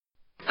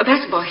A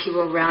basketball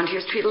hero around here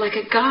is treated like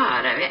a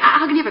god. I mean,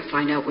 how can you ever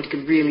find out what he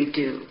could really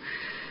do?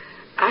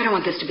 I don't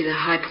want this to be the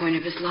high point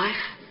of his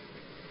life.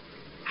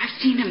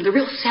 I've seen them, the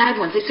real sad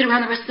ones. They sit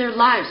around the rest of their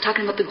lives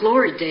talking about the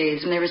glory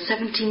days when they were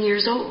 17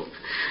 years old.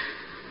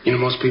 You know,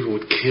 most people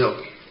would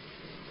kill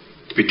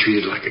to be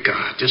treated like a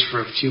god just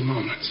for a few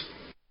moments.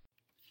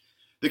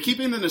 The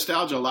Keeping the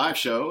Nostalgia Live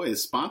show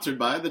is sponsored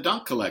by the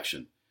Dunk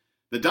Collection.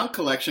 The Dunk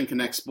Collection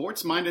connects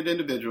sports-minded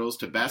individuals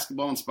to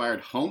basketball-inspired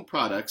home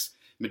products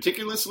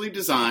meticulously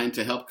designed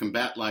to help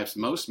combat life's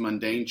most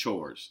mundane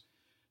chores.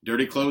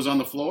 Dirty clothes on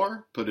the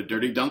floor? Put a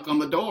dirty dunk on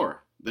the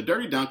door. The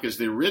Dirty Dunk is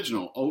the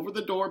original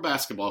over-the-door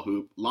basketball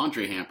hoop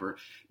laundry hamper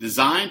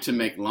designed to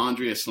make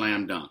laundry a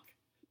slam dunk.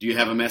 Do you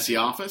have a messy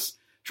office?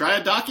 Try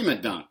a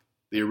Document Dunk,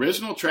 the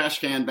original trash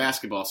can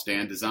basketball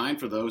stand designed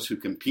for those who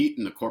compete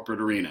in the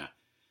corporate arena.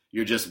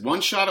 You're just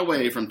one shot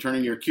away from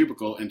turning your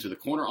cubicle into the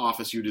corner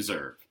office you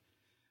deserve.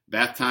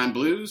 Bath time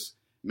blues?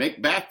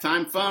 Make bath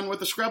time fun with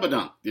the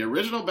Scrub-A-Dunk, the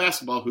original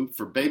basketball hoop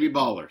for baby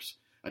ballers.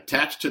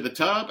 Attached to the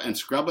tub and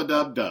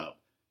Scrub-A-Dub-Dub.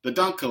 The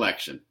Dunk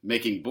Collection,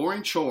 making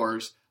boring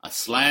chores a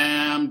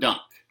slam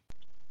dunk.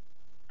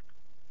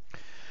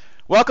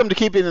 Welcome to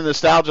Keeping the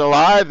Nostalgia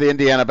Alive, the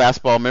Indiana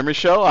Basketball Memory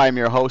Show. I'm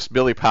your host,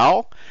 Billy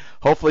Powell.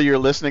 Hopefully you're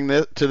listening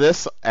to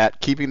this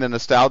at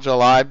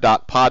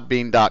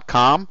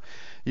keepingthenostalgiaalive.podbean.com.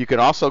 You can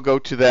also go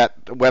to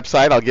that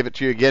website, I'll give it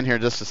to you again here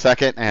in just a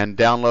second, and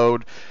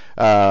download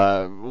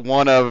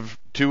one of,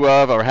 two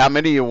of, or how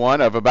many you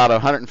want, of about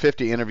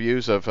 150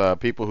 interviews of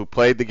people who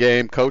played the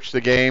game, coached the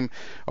game,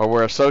 or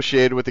were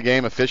associated with the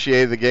game,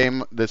 officiated the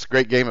game, this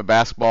great game of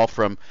basketball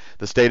from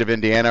the state of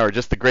Indiana, or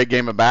just the great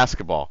game of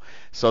basketball.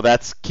 So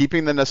that's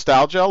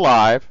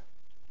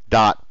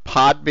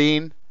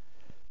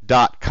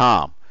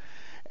keepingthenostalgiaalive.podbean.com.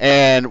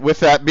 And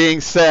with that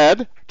being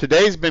said,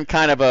 today's been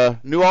kind of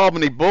a New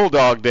Albany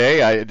Bulldog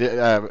Day. I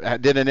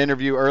did an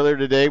interview earlier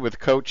today with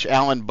Coach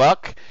Alan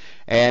Buck,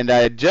 and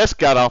I just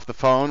got off the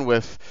phone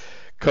with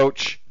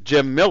Coach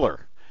Jim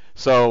Miller.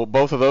 So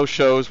both of those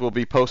shows will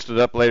be posted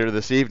up later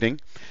this evening.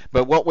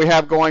 But what we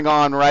have going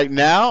on right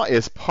now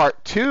is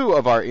part 2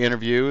 of our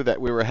interview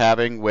that we were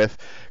having with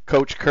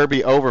Coach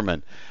Kirby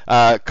Overman.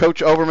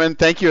 Coach Overman,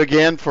 thank you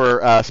again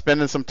for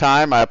spending some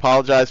time. I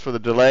apologize for the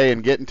delay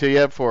in getting to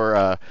you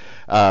for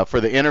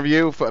the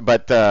interview,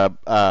 but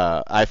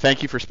I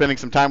thank you for spending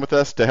some time with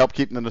us to help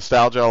keep the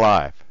nostalgia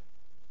alive.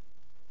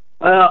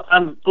 Well,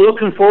 I'm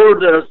looking forward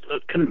to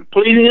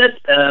completing it,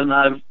 and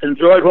I've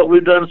enjoyed what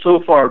we've done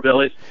so far,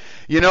 Billy.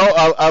 You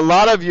know, a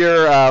lot of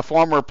your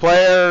former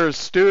players,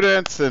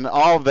 students, and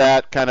all of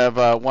that kind of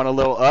want a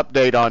little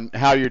update on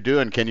how you're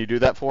doing. Can you do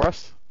that for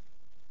us?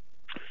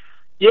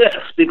 Yes,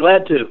 be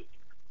glad to.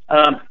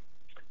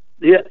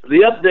 The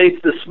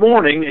update this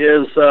morning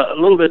is a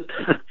little bit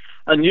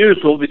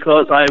unusual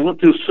because I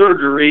went through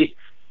surgery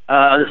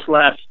this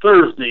last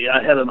Thursday.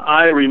 I had an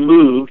eye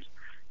removed.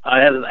 I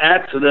had an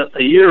accident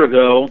a year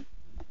ago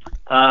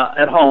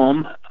at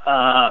home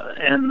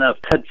and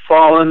had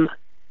fallen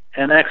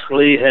and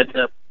actually had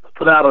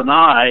put out an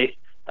eye,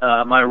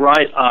 my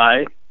right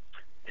eye.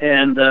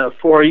 And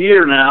for a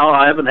year now,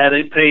 I haven't had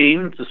any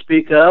pain to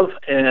speak of,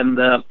 and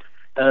the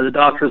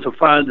doctors have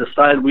finally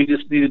decided we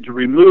just needed to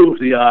remove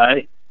the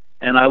eye,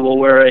 and I will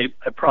wear a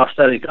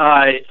prosthetic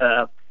eye,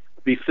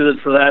 be fitted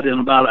for that in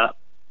about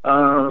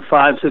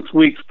 5-6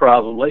 weeks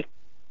probably.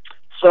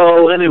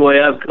 So anyway,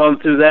 I've gone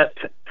through that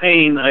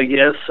pain, I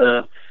guess,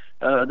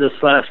 this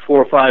last 4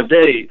 or 5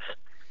 days.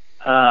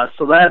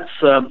 So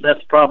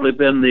that's probably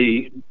been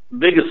the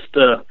biggest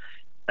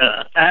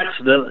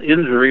accident,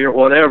 injury, or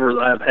whatever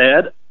that I've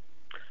had.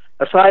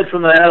 Aside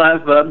from that,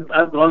 I've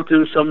gone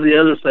through some of the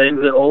other things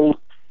that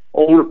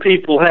older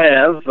people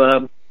have.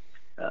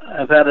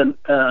 I've had a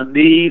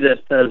knee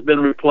that has been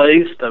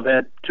replaced. I've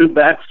had 2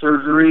 back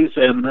surgeries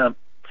and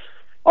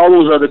all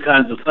those other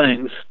kinds of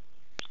things.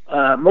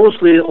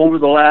 Mostly over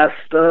the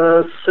last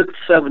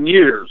 6-7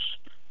 years.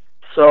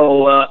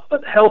 So,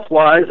 but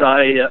health-wise,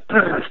 I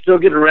still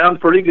get around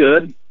pretty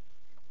good.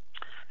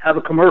 Have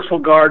a commercial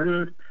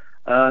garden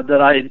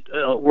that I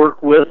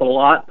work with a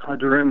lot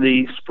during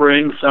the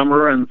spring,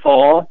 summer, and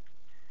fall.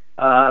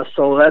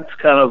 So that's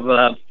kind of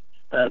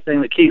a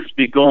thing that keeps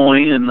me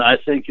going, and I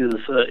think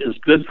is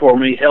good for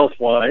me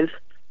health-wise.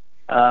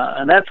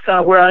 And that's kind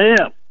of where I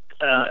am.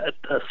 At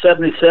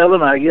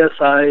 77, I guess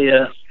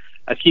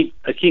I keep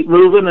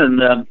moving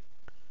and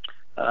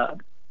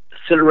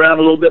sit around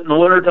a little bit in the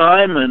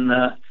wintertime,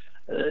 and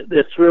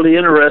it's really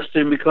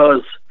interesting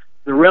because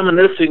the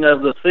reminiscing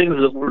of the things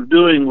that we're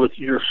doing with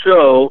your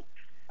show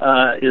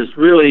is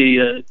really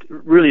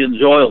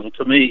enjoyable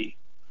to me.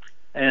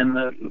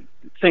 And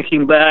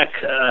thinking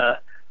back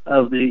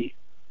of the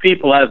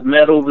people I've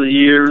met over the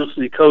years,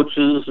 the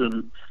coaches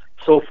and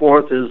so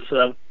forth, is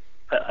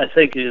I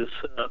think it's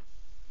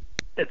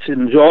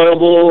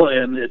enjoyable,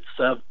 and it's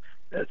a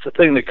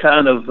thing that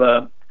kind of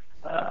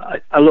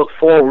I look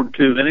forward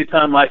to.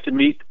 Anytime I can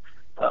meet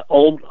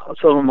some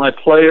of my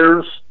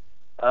players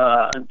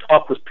and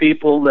talk with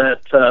people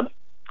that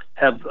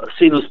have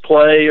seen us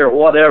play or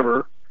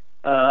whatever.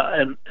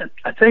 And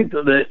I think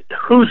that the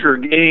Hoosier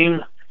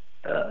game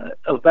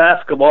of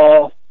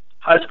basketball,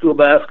 high school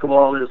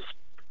basketball,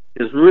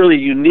 is really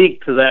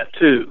unique to that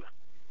too.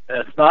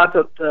 It's not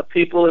that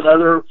people in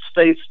other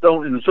states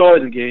don't enjoy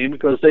the game,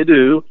 because they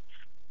do,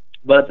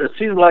 but it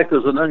seems like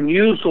there's an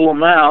unusual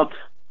amount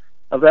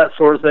of that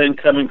sort of thing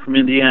coming from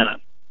Indiana.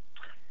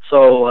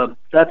 So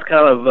that's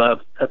kind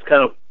of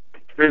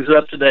brings it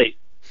up to date.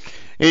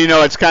 You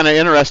know, it's kind of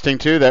interesting,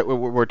 too, that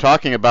we're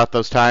talking about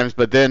those times,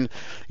 but then,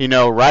 you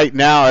know, right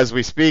now as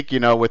we speak, you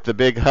know, with the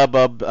big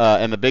hubbub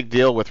and the big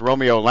deal with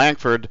Romeo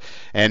Langford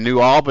and New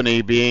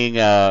Albany being, you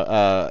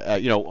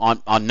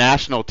know, on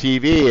national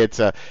TV,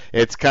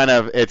 it's kind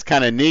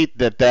of neat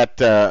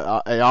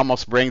that it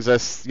almost brings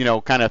us, you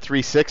know, kind of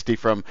 360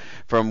 from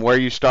where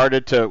you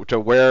started to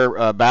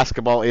where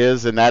basketball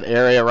is in that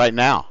area right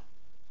now.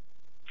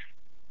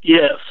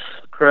 Yes,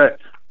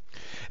 correct.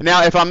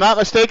 Now, if I'm not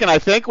mistaken, I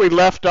think we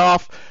left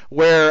off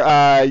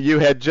where you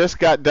had just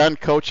got done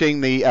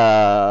coaching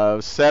the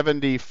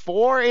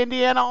 74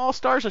 Indiana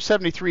All-Stars or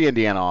 73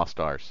 Indiana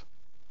All-Stars?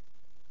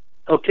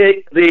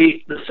 Okay,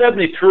 the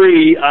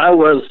 73, I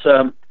was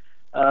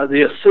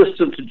the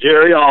assistant to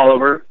Jerry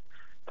Oliver.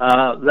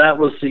 That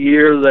was the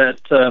year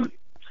that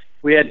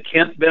we had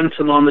Kent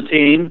Benson on the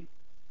team,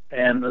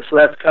 and so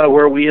that's kind of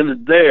where we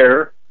ended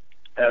there.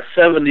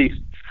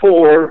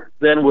 74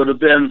 then would have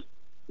been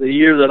the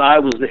year that I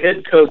was the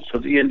head coach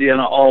of the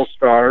Indiana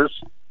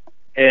All-Stars,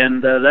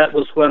 and that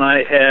was when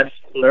I had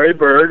Larry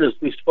Bird, as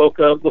we spoke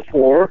of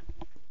before.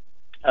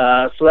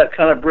 So that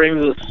kind of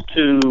brings us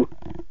to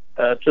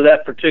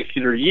that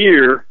particular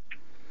year.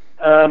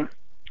 I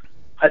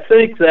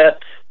think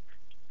that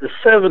the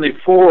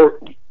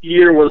 74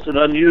 year was an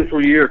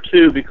unusual year,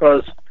 too,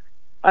 because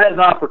I had an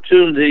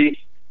opportunity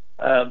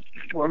to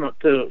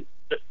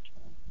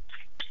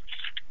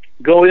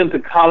go into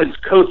college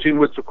coaching,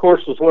 which, of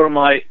course, was one of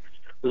my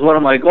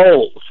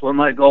goals. One of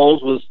my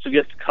goals was to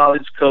get to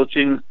college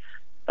coaching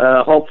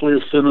hopefully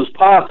as soon as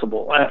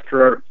possible.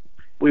 After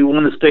we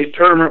won the state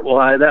tournament,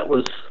 that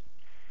was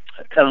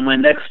kind of my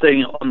next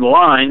thing on the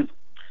line.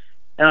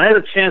 And I had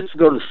a chance to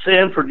go to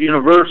Sanford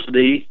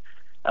University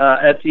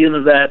at the end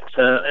of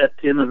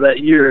that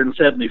year in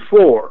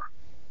 '74.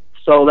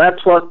 So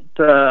that's what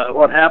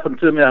happened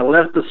to me. I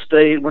left the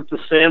state, went to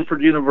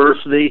Sanford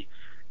University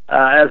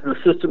as an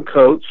assistant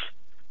coach.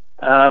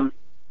 Again,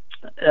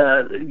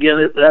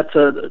 that's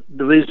a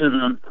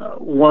Division I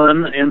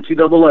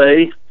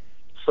NCAA,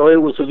 so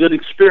it was a good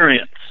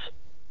experience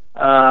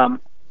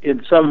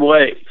in some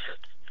ways.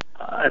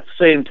 At the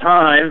same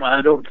time,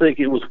 I don't think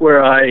it was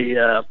where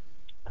I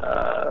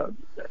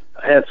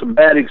had some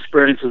bad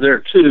experiences there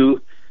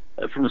too.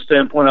 From the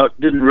standpoint, I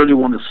didn't really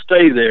want to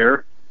stay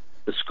there.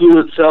 The school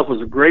itself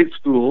was a great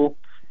school,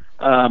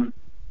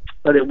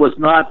 but it was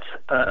not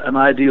an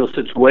ideal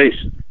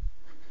situation.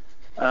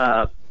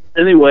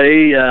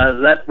 Anyway,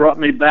 that brought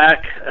me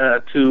back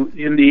to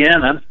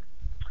Indiana,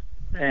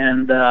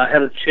 and I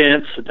had a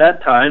chance at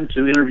that time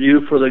to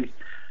interview for the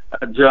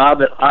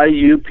job at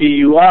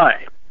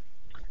IUPUI.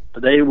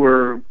 They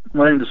were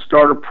wanting to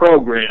start a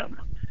program.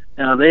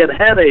 Now, they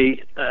had a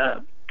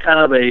kind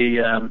of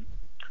a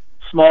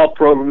small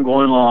program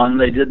going on.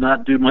 They did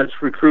not do much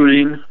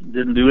recruiting,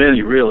 didn't do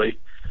any really.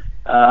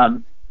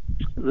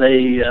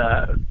 They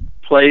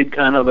played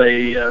kind of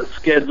a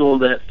schedule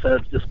that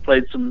just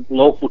played some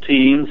local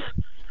teams.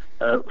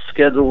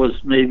 Schedule was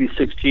maybe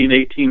 16,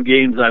 18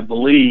 games, I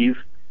believe.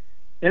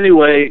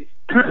 Anyway,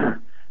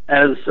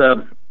 as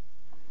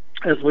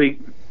we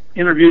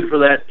interviewed for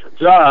that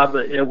job,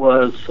 it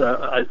was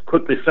I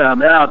quickly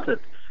found out that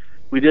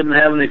we didn't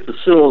have any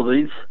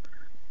facilities.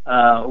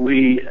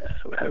 We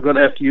were going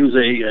to have to use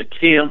a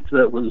camp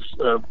that was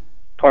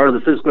part of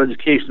the physical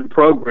education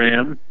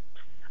program.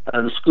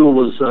 The school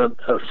was a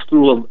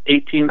school of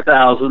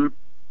 18,000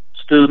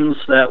 students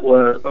that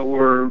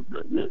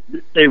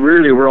they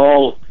really were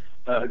all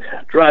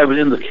driving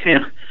in the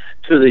camp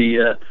to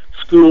the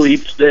school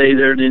each day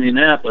there in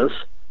Indianapolis,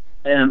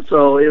 and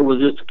so it was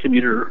just a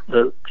commuter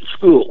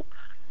school.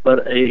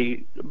 But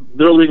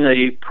building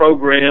a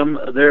program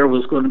there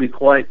was going to be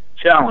quite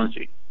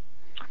challenging.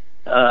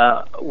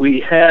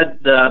 We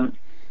had to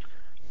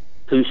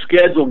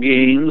schedule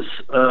games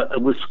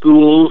with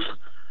schools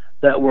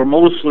that were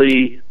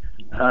mostly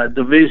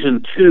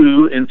Division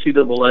II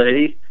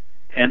NCAA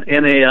and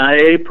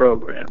NAIA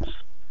programs.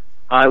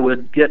 I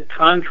would get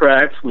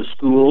contracts with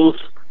schools.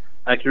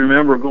 I can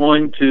remember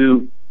going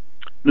to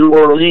New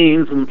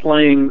Orleans and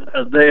playing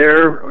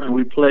there. And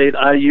we played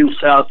IU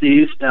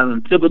Southeast down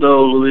in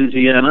Thibodaux,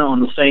 Louisiana on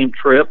the same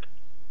trip.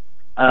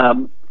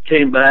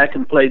 Came back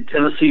and played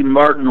Tennessee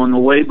Martin on the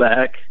way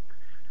back.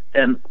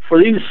 And for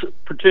these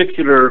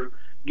particular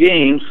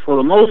games, for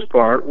the most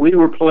part, we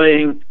were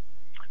playing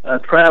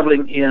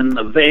traveling in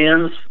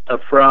vans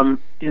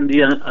from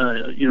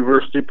Indiana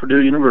University,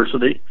 Purdue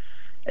University,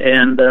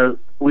 and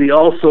we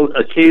also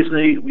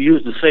occasionally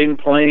used the same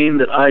plane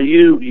that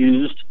IU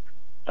used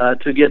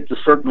to get to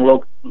certain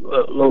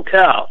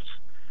locales.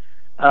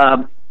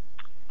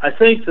 I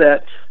think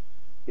that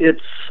it's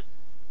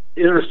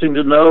interesting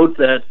to note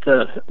that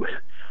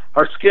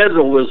our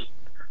schedule was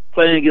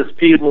playing against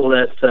people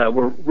that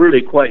were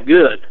really quite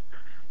good.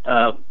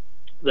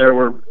 There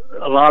were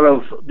a lot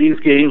of these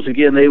games.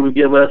 Again, they would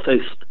give us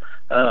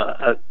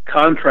a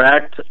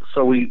contract,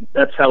 so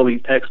that's how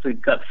we actually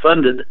got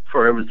funded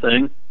for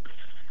everything.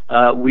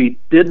 We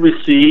did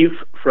receive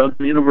from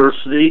the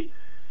university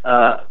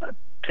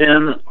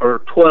 10 or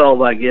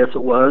 12, I guess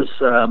it was,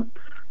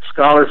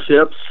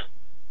 scholarships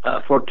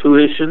for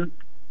tuition,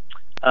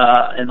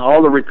 and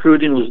all the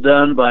recruiting was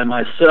done by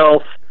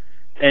myself.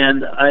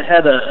 And I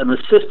had an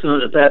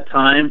assistant at that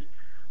time,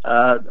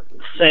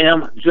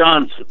 Sam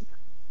Johnson.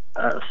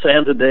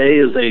 Sam today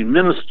is a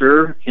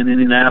minister in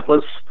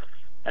Indianapolis,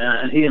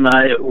 and he and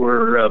I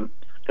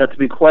got to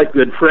be quite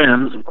good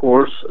friends, of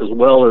course, as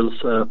well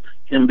as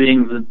him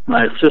being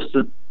my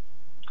assistant.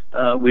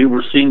 We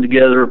were seen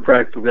together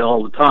practically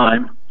all the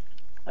time.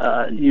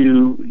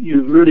 You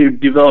really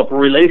develop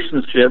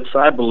relationships,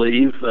 I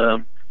believe,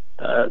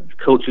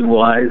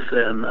 coaching-wise,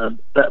 and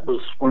that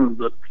was one of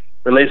the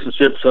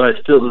relationships that I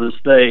still to this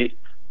day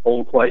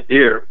hold quite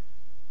dear.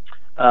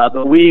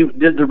 But we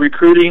did the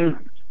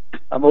recruiting.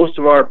 Most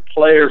of our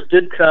players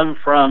did come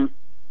from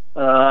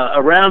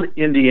around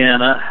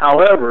Indiana.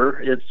 However,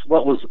 it's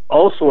what was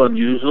also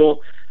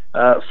unusual.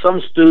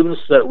 Some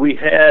students that we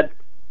had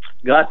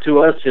got to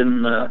us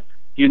in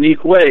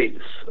unique ways.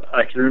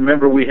 I can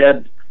remember we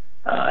had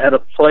a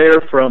player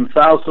from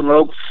Thousand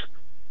Oaks,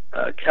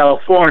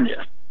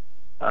 California.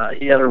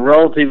 He had a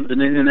relative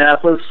in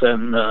Indianapolis,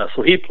 and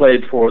so he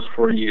played for us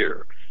for a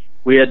year.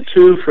 We had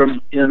two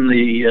from in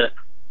the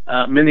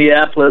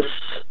Minneapolis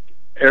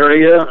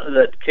area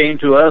that came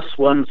to us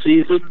one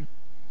season.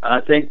 I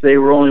think they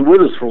were only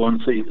with us for one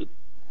season.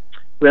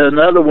 We had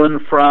another one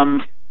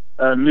from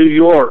New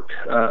York,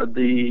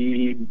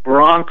 the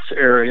Bronx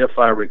area, if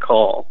I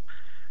recall.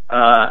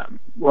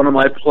 One of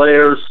my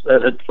players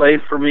that had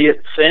played for me at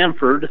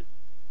Samford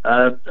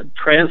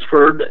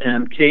transferred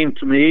and came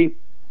to me.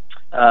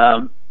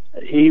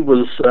 He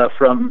was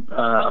from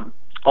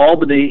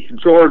Albany,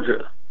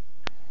 Georgia.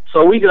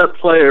 So we got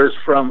players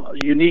from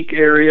unique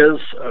areas,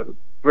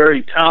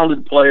 very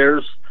talented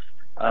players,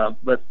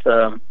 but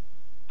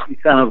we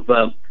kind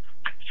of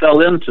fell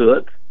into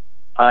it.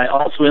 I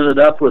also ended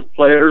up with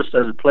players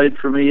that had played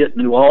for me at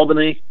New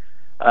Albany,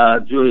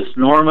 Julius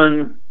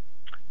Norman,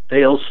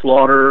 Dale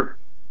Slaughter,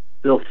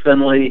 Bill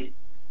Finley,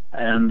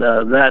 and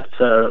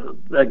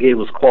that gave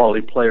us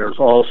quality players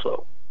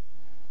also.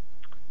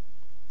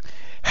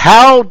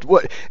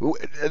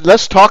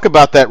 Let's talk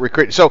about that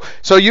recruiting.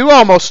 So you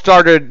almost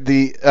started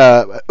the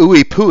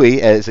Ooey Pooey,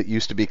 as it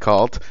used to be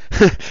called,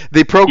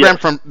 the program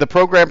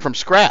from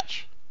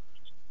scratch.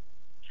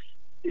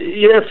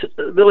 Yes,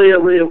 Billy,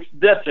 it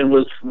definitely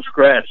was from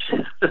scratch.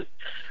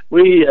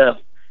 we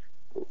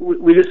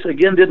just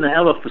again didn't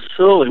have a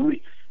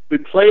facility. We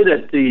played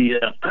at the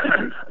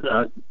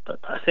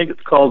I think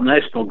it's called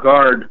National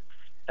Guard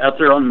out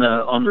there on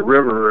the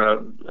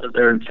river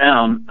there in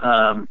town.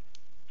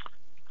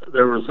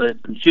 There was a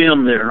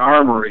gym there, an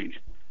armory,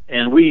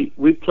 and we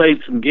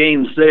played some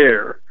games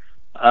there.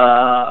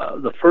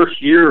 The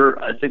first year,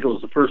 I think it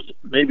was the first,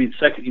 maybe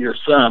second year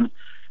some,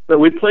 but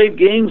we played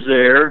games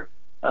there.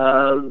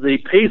 The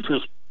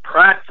Pacers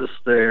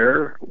practiced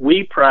there.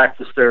 We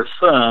practiced there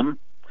some,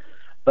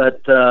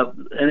 but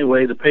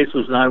anyway, the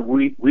Pacers and I,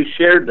 we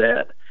shared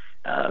that.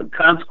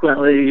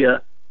 Consequently,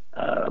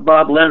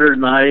 Bob Leonard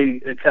and I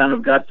kind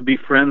of got to be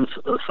friends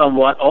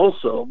somewhat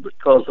also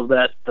because of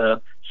that,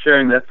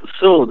 sharing that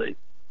facility.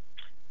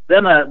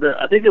 Then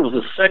I think it was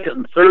the second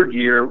and third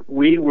year,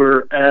 we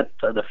were at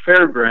the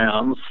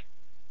fairgrounds.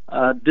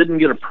 Didn't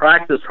get a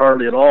practice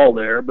hardly at all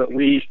there, but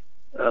we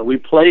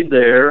played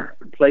there,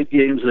 played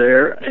games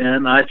there,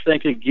 and I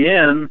think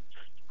again,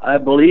 I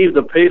believe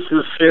the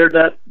Pacers shared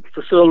that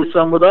facility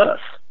some with us.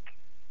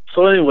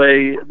 So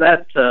anyway,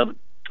 that's kind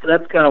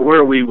of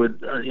where we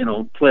would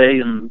play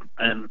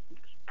and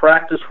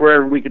practice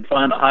wherever we could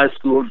find a high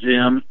school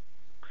gym.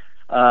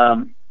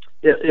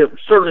 It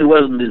certainly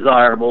wasn't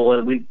desirable,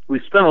 and we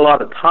spent a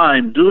lot of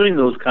time doing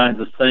those kinds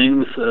of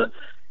things,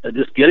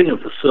 just getting a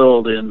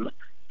facility, and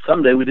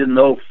someday we didn't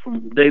know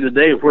from day to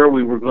day where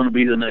we were going to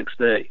be the next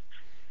day.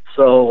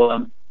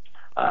 So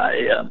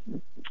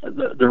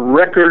the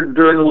record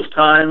during those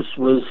times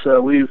was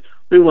we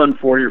won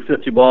 40 or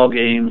 50 ball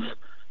games,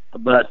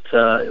 but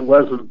it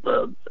wasn't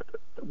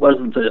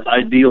the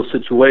ideal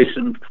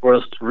situation for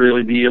us to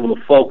really be able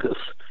to focus.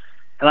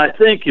 And I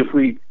think if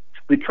we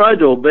tried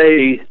to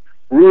obey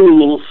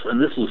rules, and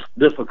this is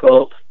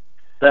difficult,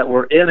 that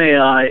were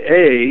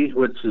NAIA,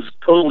 which is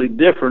totally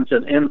different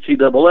than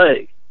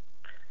NCAA.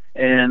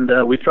 And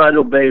we tried to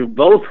obey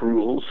both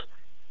rules.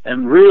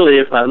 And really,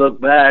 if I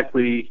look back,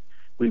 we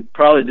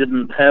probably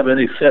didn't have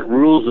any set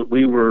rules that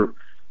we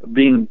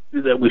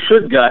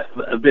should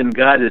have been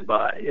guided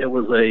by. It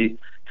was a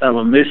kind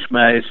of a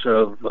mishmash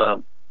of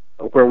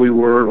where we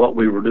were and what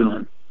we were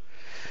doing.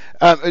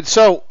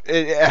 So,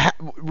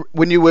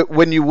 when you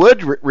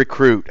would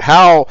recruit,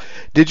 how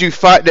did you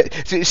find?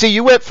 See,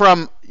 you went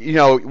from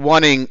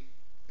wanting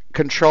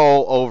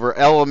control over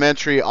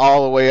elementary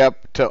all the way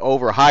up to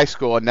over high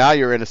school, and now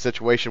you're in a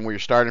situation where you're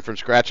starting from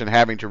scratch and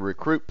having to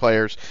recruit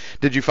players.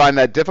 Did you find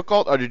that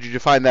difficult, or did you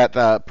find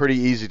that pretty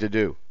easy to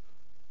do?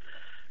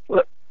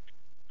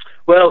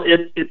 Well,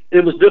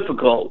 it was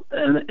difficult,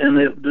 and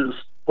it was,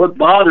 what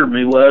bothered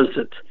me was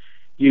that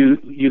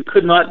you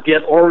could not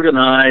get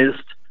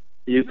organized.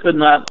 You could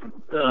not,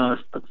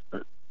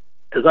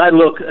 as I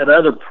look at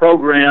other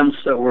programs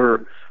that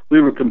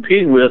we were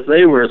competing with,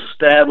 they were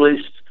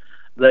established.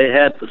 They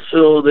had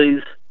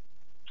facilities,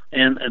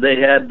 and they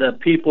had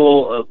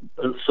people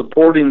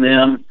supporting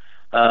them,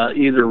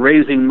 either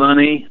raising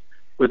money,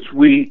 which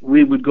we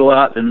would go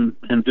out and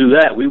do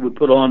that. We would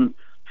put on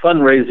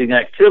fundraising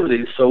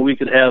activities so we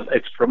could have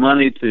extra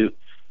money to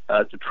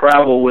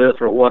travel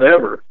with or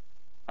whatever.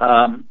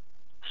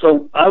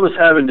 So I was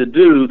having to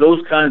do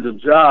those kinds of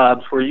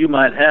jobs where you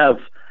might have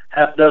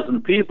half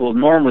dozen people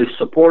normally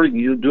supporting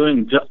you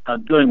doing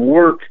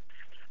work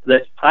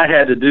that I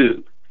had to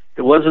do.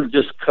 It wasn't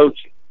just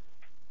coaching.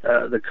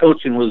 The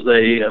coaching was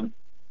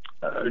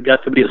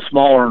got to be a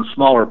smaller and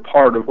smaller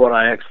part of what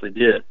I actually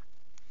did.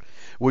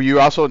 Were you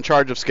also in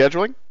charge of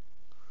scheduling?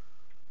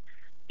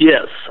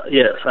 Yes,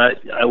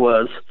 I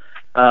was,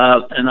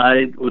 and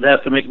I would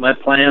have to make my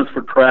plans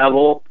for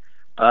travel.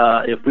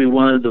 If we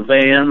wanted the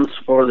vans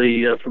from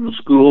the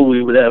school,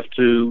 we would have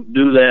to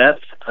do that.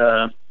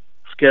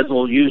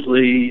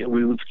 Usually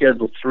we would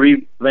schedule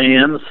 3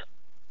 vans.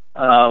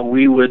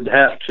 We would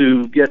have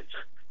to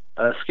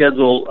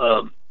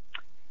schedule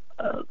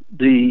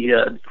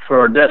for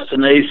our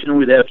destination.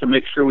 We'd have to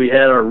make sure we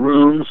had our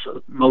rooms,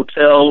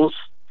 motels.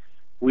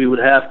 We would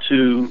have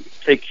to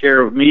take care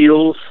of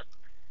meals.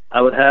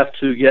 I would have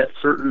to get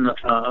certain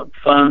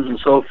funds and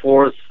so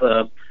forth,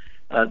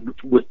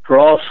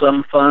 withdraw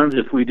some funds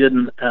if we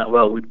didn't.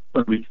 When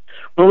we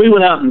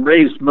went out and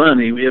raised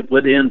money, it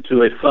went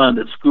into a fund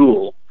at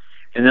school,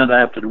 and then I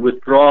have to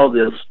withdraw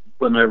this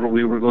whenever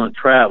we were going to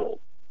travel.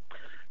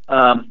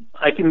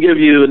 I can give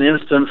you an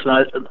instance,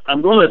 and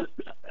I'm going to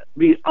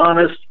be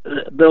honest,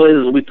 Billy,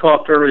 as we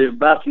talked earlier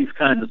about these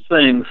kinds of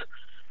things.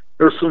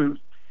 There's some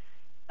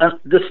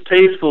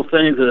distasteful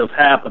things that have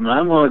happened.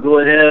 I'm going to go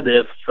ahead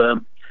if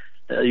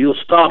you'll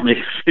stop me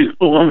if you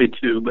want me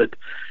to, but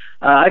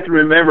I can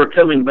remember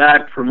coming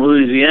back from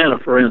Louisiana,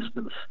 for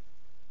instance.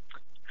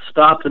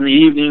 Stopped in the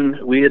evening.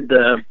 We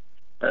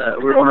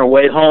were on our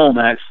way home,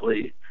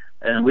 actually,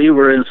 and we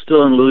were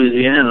still in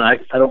Louisiana. I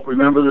don't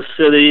remember the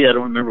city. I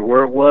don't remember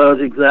where it was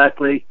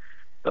exactly,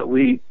 but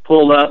we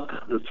pulled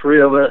up, the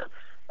 4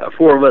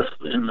 of us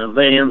in the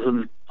vans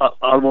and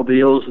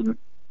automobiles, and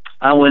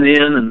I went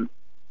in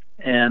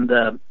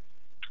and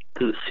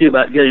to see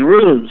about getting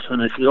rooms,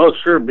 and they said, "Oh,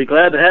 sure, be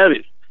glad to have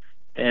you."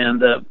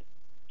 And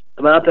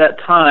about that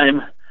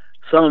time,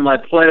 some of my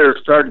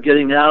players started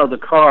getting out of the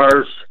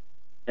cars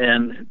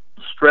and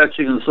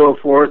stretching and so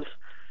forth,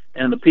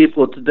 and the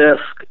people at the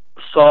desk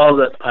saw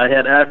that I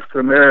had African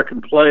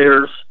American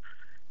players,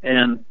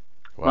 and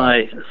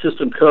my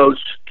assistant coach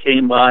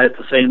came by at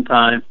the same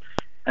time,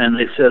 and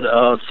they said,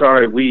 "Oh,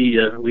 sorry,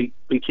 we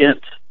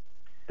can't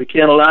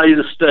allow you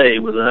to stay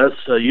with us.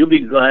 You'll be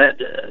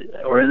glad,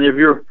 or any of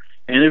your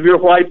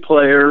white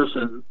players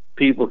and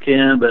people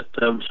can, but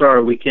I'm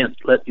sorry, we can't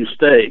let you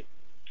stay."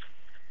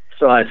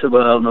 So I said,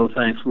 "Well, no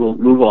thanks, we'll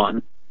move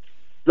on."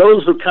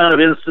 Those are kind of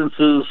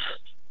instances.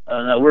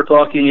 We're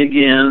talking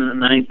again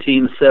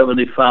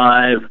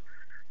 1975,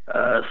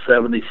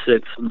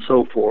 76, and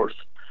so forth.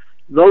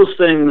 Those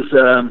things,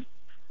 that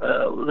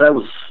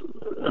was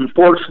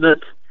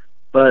unfortunate,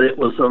 but it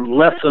was a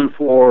lesson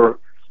for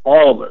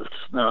all of us.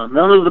 Now,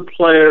 none of the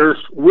players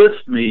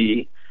with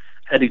me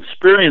had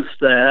experienced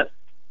that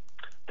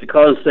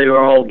because they were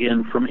all,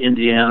 again, from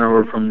Indiana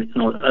or from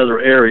other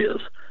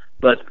areas.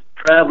 But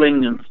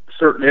traveling in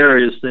certain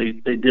areas, they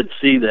did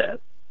see that.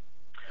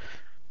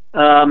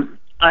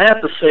 I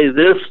have to say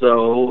this,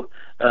 though,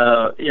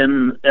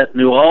 at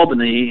New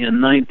Albany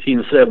in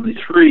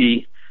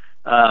 1973,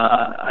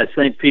 I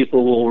think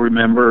people will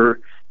remember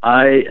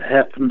I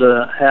happened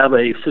to have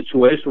a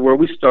situation where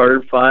we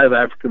started 5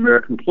 African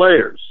American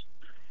players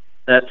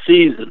that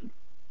season,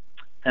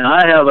 and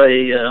I have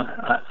I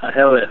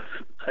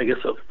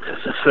guess a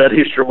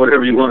fetish or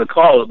whatever you want to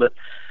call it, but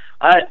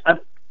I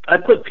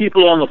put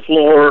people on the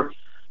floor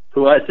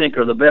who I think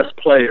are the best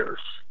players.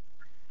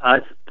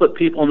 I put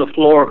people on the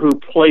floor who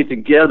play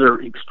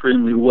together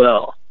extremely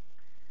well,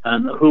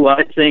 and who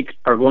I think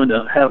are going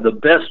to have the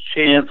best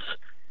chance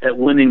at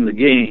winning the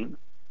game.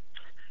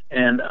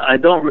 And I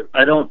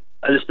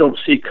just don't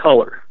see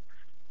color.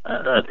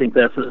 I think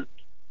that's a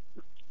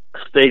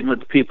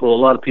statement a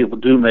lot of people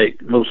do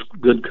make. Most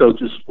good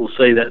coaches will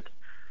say that.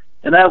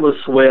 And that was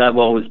the way I've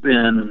always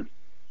been.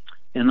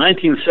 In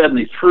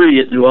 1973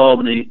 at New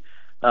Albany,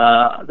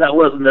 that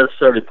wasn't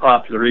necessarily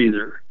popular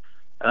either.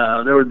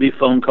 There would be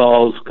phone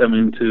calls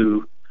coming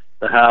to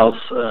the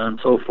house and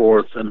so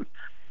forth, and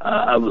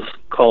I was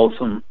called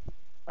some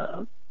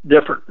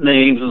different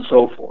names and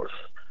so forth.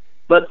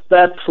 But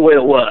that's the way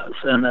it was,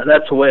 and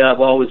that's the way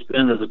I've always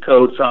been as a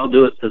coach. I'll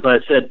do it, as I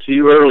said to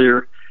you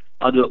earlier,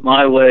 I'll do it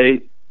my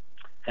way.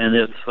 and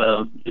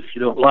if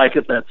you don't like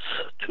it, that's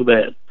too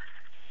bad.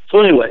 So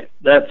anyway,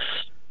 that's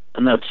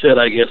it,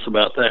 I guess,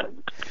 about that.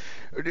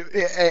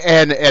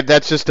 And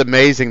that's just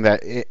amazing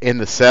that in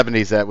the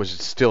 70s that was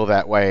still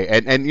that way,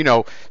 and you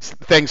know,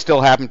 things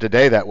still happen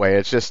today that way.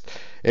 It's just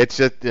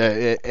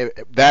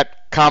that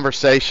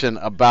conversation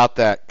about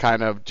that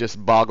kind of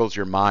just boggles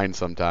your mind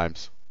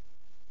sometimes.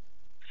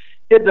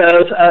 It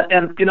does,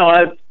 and you know,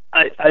 I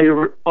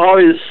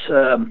always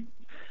I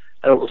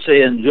don't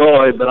say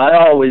enjoy, but I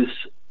always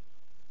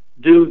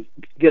do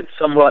get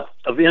somewhat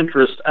of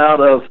interest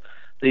out of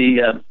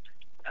the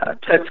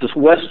Texas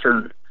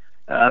Western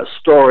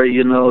story,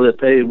 you know, that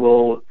they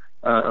will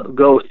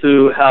go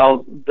through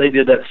how they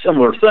did that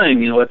similar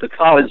thing, you know, at the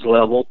college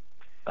level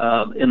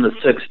in the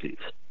 60s.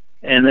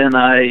 And then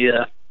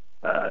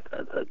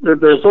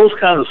there's those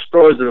kind of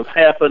stories that have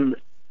happened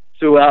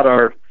throughout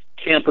our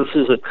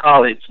campuses at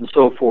college and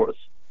so forth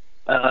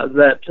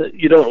that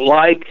you don't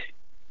like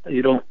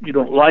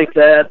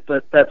that,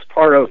 but that's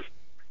part of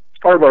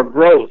our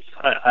growth.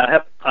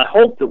 I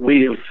hope that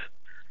we have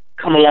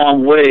come a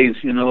long ways,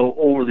 you know,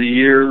 over the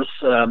years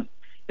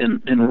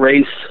in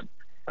race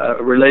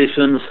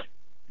relations,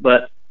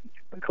 but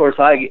of course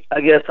my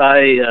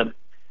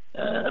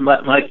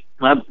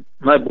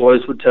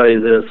boys would tell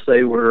you this.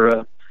 They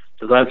were,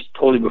 as I've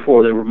told you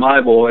before, they were my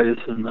boys,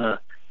 and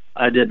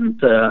I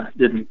didn't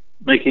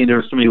make any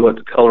difference to me what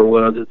the color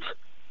was.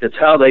 It's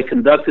how they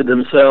conducted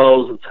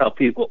themselves. It's how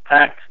people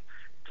act.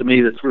 To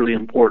me, that's really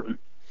important.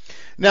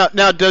 Now,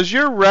 does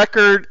your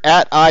record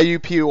at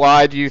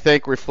IUPUI, do you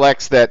think,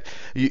 reflects that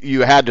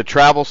you had to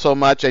travel so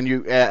much, and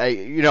you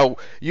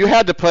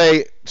had to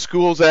play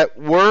schools that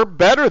were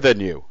better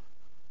than you?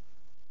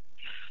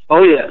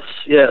 Oh yes.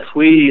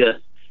 We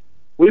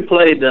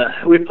played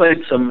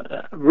some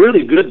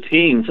really good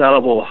teams out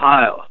of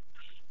Ohio.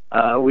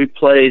 We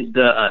played,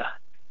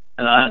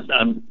 and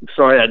I'm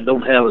sorry I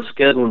don't have a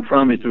schedule in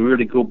front of me to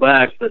really go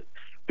back, but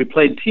we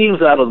played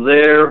teams out of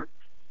there.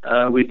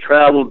 We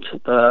traveled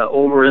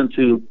over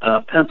into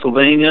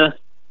Pennsylvania.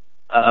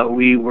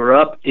 We were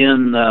up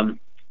in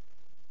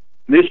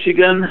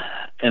Michigan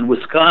and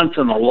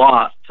Wisconsin a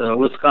lot.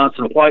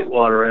 Wisconsin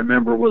Whitewater, I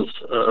remember, was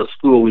a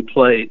school we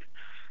played.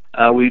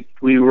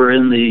 We were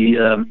in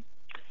the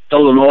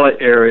Illinois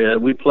area.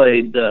 We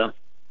played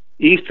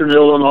Eastern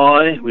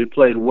Illinois. We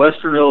played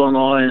Western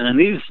Illinois, and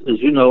these,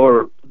 as you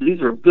know, these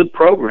are good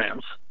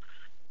programs.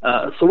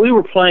 So we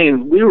were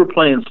playing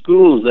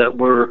schools that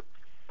were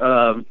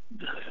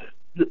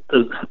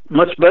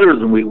much better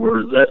than we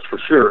were, that's for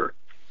sure.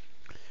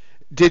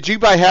 Did you,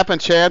 by happen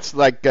chance,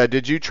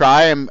 did you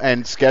try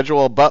and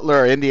schedule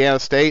Butler or Indiana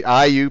State,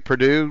 IU,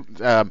 Purdue,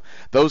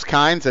 those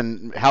kinds,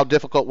 and how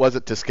difficult was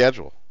it to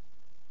schedule?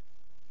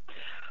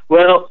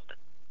 Well,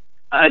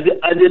 I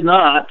did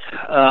not.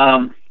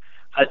 I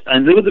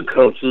knew the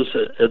coaches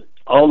at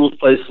all those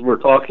places we're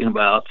talking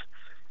about.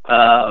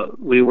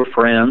 We were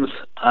friends.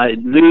 I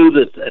knew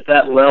that at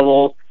that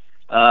level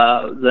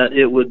that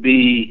it would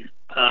be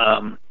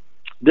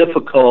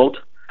difficult.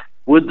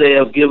 Would they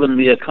have given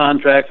me a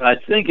contract? I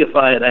think if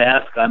I had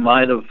asked, I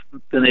might have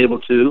been able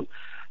to.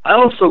 I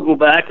also go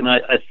back and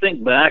I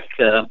think back.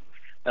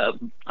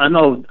 I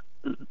know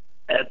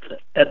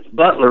at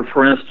Butler,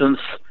 for instance,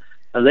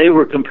 they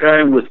were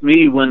comparing with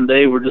me when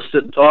they were just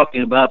sitting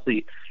talking about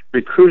the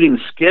recruiting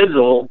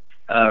schedule,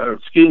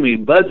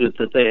 budget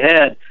that they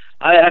had.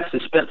 I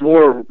actually spent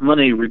more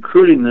money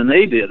recruiting than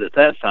they did at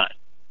that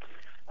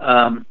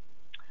time.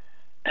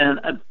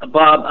 And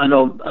Bob, I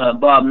know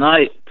Bob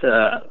Knight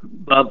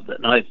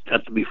and I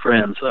got to be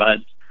friends. So I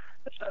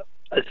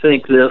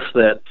think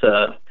that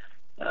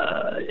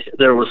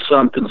there was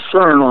some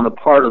concern on the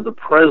part of the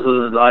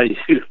president of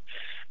IU,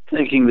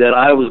 thinking that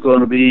I was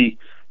going to be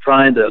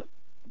trying to,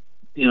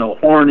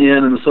 horn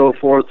in and so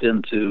forth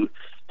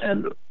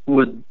and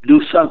would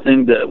do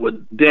something that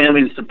would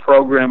damage the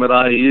program at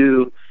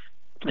IU.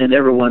 And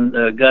everyone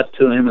got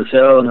to him and said,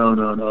 "Oh,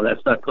 no,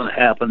 that's not going to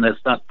happen.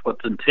 That's not what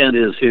the intent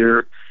is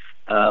here."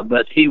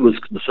 But he was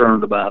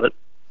concerned about it.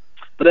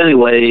 But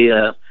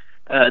anyway,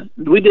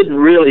 we didn't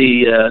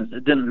really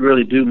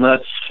do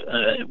much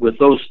with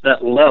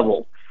that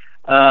level.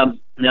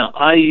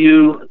 Now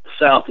IU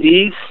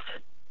Southeast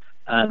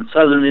and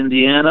Southern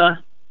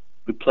Indiana,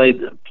 we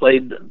played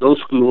those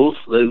schools.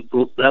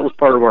 That was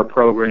part of our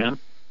program.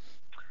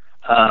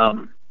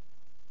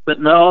 But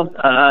no,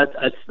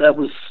 that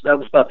was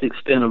about the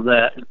extent of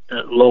that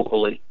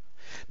locally.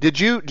 Did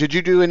you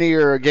do any of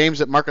your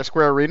games at Market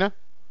Square Arena?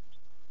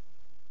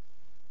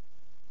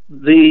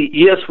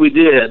 Yes, we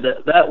did.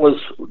 That was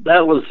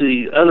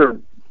the other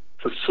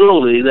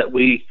facility that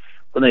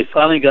when they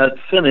finally got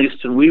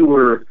finished, and we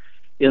were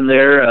in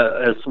there,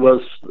 as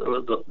was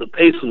the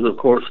Pacers, of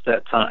course, at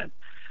that time.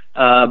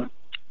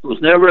 It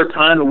was never a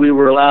time that we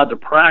were allowed to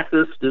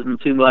practice.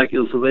 Didn't seem like it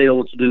was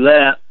available to do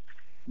that,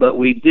 but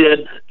we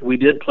did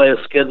play a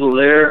schedule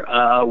there.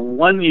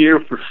 1 year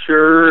for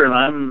sure, and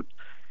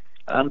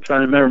I'm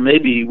trying to remember.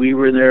 Maybe we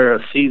were in there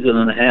a season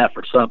and a half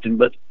or something,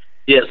 but.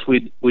 Yes,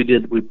 we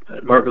did. We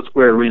at Market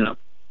Square Arena.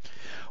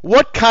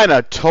 What kind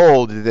of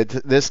toll did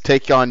this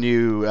take on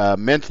you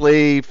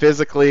mentally,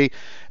 physically,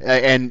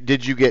 and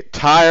did you get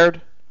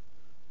tired?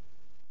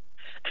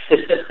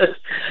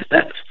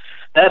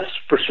 That's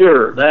for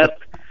sure.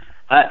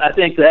 I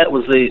think that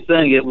was the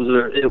thing. It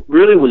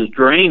really was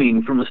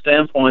draining from the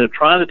standpoint of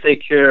trying to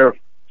take care of,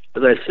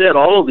 as I said,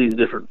 all of these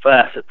different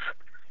facets.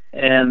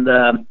 And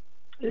I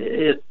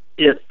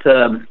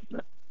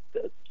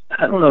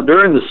don't know,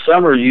 during the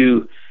summer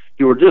you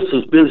were just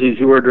as busy as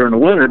you were during the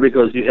winter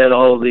because you had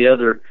all of the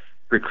other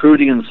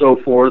recruiting and so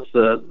forth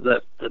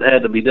that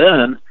had to be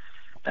done.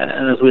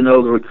 And as we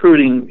know, the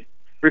recruiting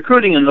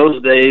in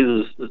those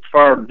days is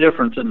far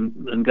different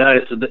than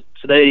guys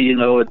today. You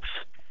know, it's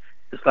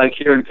like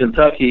here in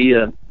Kentucky,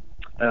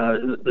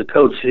 the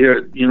coach here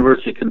at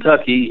University of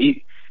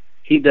Kentucky,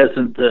 he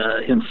doesn't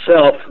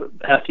himself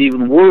have to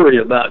even worry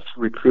about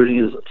recruiting.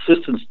 His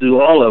assistants do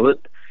all of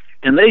it,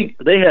 and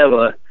they have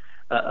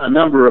a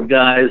number of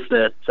guys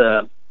that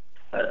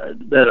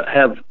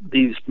have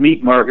these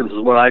meat markets, is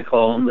what I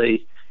call them.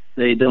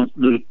 They don't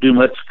do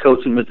much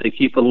coaching, but they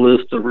keep a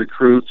list of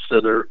recruits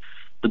that are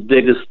the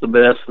biggest, the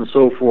best, and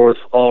so forth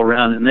all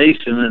around the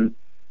nation,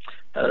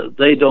 and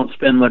they don't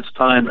spend much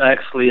time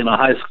actually in a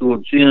high school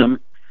gym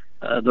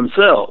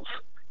themselves.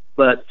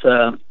 But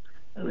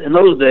in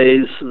those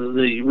days,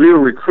 the real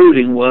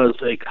recruiting was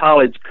a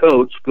college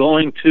coach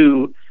going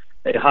to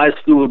a high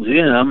school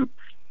gym,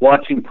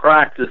 watching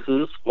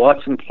practices,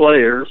 watching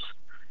players.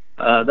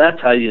 That's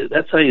how you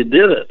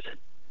did it,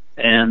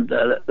 and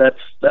that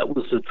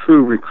was the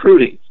true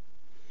recruiting.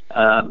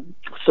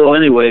 So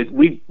anyway,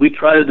 we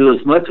try to do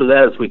as much of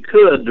that as we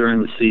could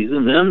during the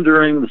season. Then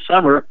during the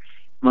summer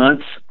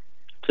months,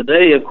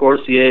 today, of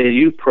course, the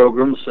AAU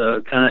programs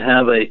kind of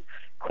have a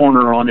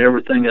corner on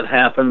everything that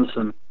happens,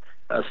 and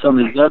some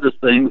of these other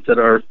things that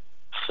are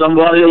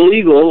somewhat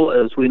illegal,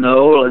 as we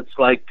know. It's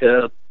like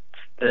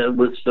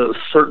with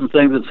certain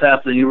things that's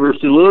happened at the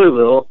University of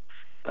Louisville.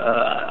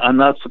 I'm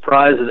not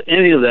surprised at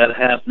any of that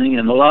happening,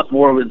 and a lot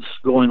more of it's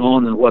going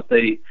on than what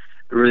they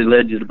really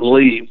led you to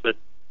believe. But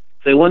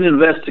if they want to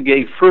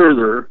investigate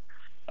further,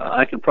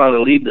 I could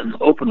probably lead them,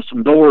 open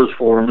some doors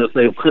for them if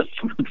they want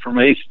some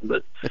information.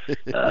 But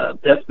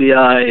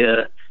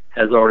FBI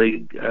has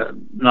already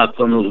knocked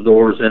on those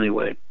doors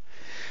anyway.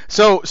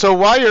 So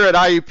while you're at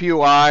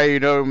IUPUI, you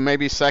know,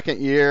 maybe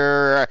second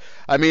year,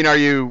 I mean,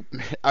 do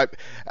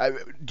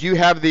you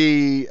have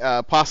the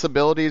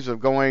possibilities of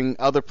going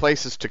other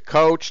places to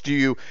coach? Do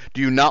you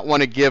not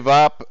want to give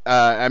up?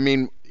 I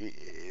mean,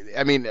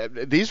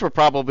 these were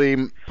probably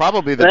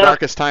the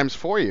darkest times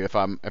for you, if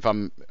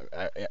I'm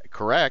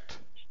correct.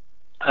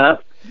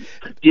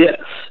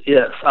 Yes.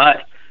 As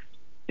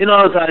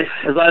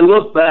I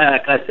look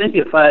back, I think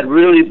if I had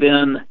really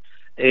been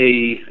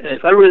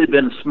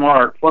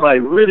smart, what I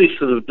really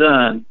should have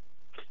done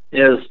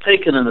is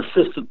taken an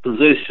assistant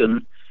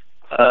position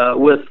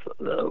with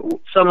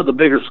some of the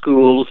bigger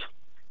schools,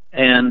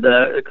 and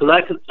because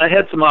I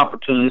had some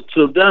opportunities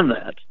to have done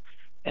that,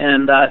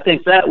 and I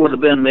think that would have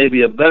been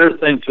maybe a better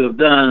thing to have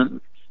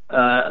done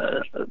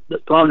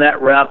on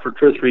that route for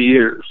 2 or 3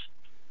 years.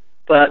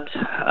 But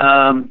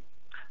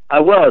I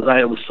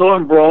was so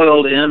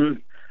embroiled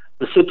in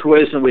the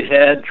situation we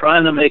had,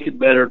 trying to make it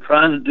better,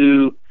 trying to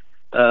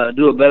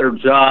do a better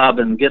job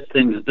and get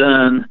things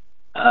done,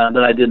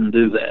 that I didn't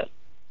do that.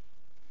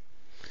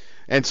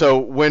 And so,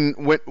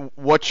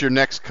 what's your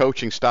next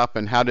coaching stop,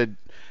 and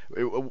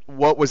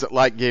what was it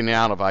like getting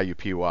out of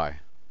IUPUI?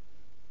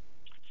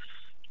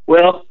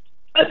 Well,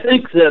 I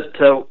think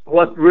that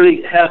what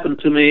really happened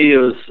to me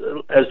was,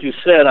 as you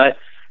said, I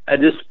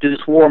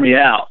just wore me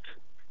out.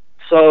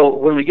 So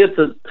when we get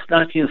to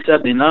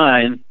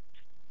 1979,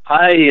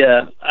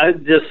 I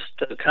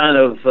just kind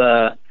of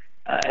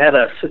had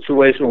a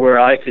situation where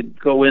I could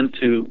go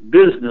into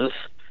business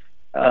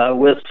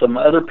with some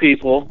other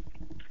people,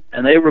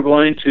 and they were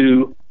going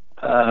to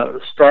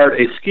start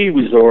a ski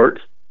resort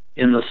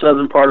in the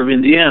southern part of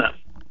Indiana.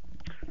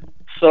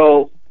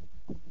 So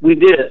we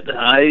did.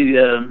 I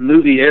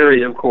knew the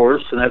area, of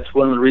course, and that's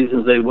one of the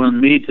reasons they wanted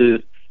me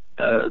to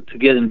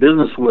get in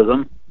business with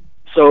them.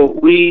 So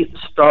we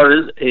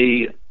started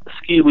a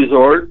ski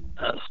resort,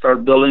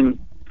 started building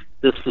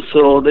this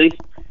facility.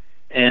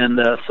 And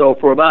so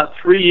for about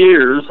 3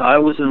 years, I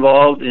was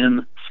involved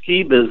in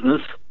ski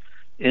business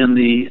in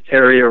the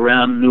area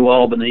around New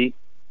Albany,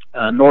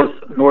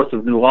 north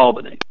of New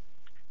Albany.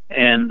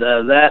 And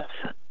that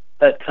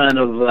kind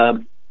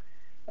of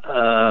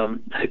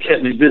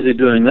kept me busy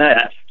doing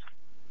that.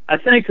 I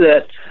think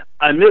that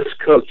I missed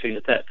coaching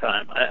at that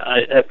time.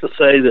 I have to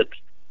say that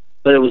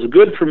it was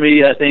good for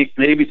me, I think,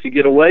 maybe to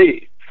get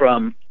away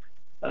from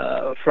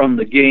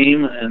the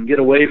game and get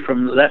away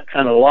from that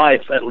kind of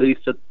life, at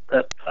least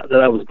that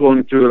I was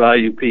going through at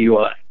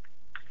IUPUI.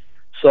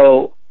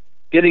 So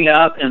getting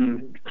out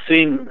and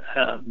seeing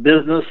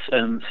business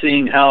and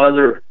seeing how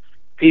other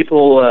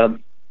people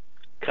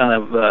kind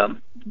of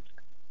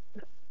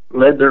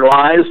led their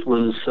lives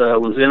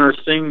was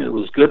interesting. It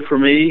was good for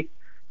me.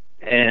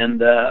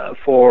 And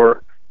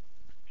for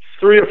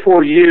 3 or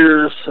 4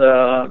 years,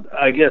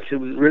 I guess it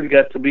really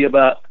got to be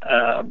about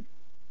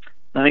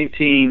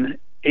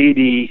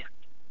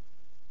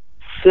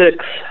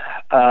 1986,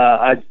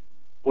 I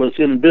was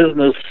in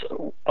business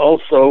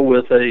also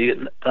with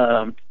in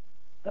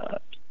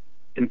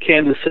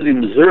Kansas City,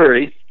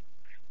 Missouri.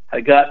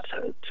 I got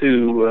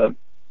to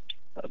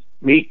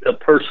meet a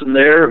person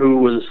there who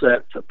was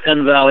at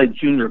Penn Valley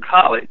Junior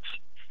College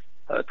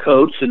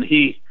coach, and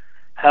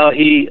how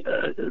he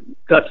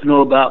got to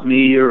know about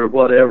me or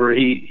whatever.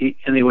 He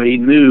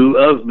knew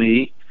of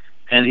me,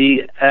 and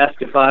he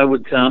asked if I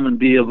would come and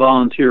be a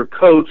volunteer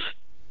coach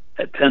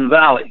at Penn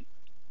Valley.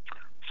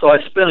 So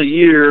I spent a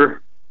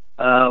year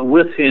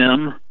with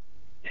him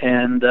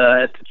and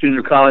at the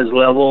junior college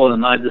level,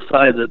 and I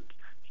decided that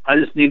I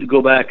just need to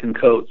go back and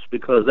coach,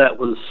 because that's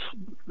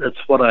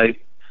what I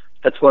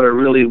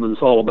really was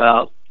all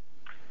about.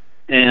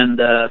 And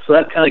so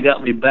that kind of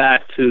got me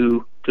back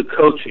to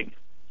coaching.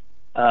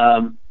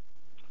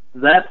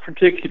 That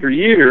particular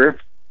year,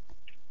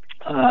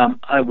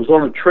 I was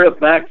on a trip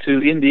back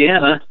to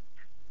Indiana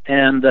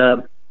and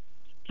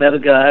met a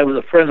guy who was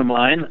a friend of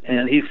mine,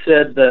 and he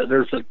said that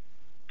there's a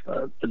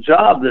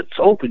job that's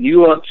open.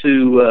 You ought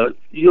to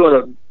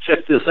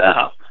check this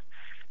out.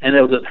 And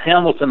it was at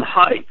Hamilton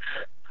Heights,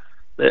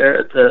 there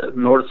at the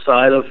north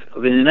side of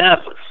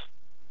Indianapolis.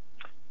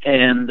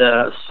 And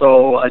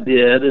so I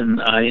did, and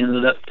I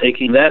ended up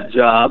taking that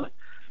job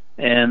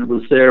and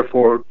was there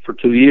for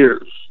 2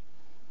 years.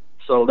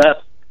 So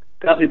that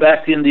got me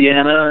back to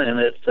Indiana, and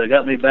it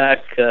got me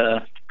back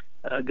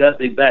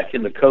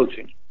into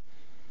coaching.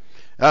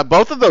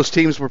 Both of those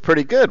teams were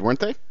pretty good, weren't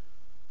they?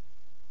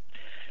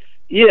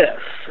 Yes,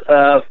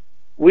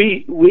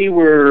 we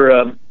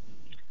were.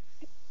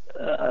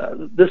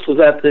 This was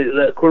at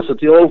of course, at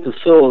the old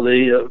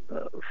facility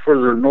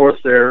further north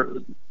there.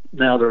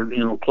 Now they're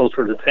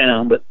closer to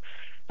town, but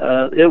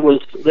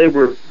they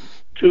were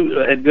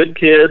had good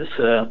kids.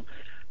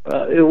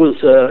 It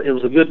was a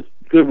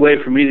good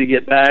way for me to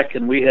get back,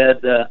 and we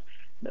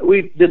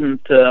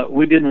didn't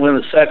win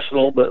a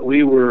sectional, but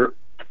we were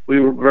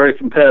very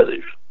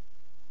competitive.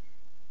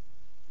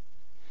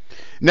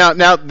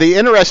 Now the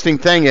interesting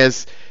thing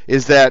is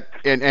that,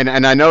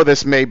 and I know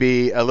this may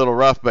be a little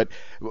rough, but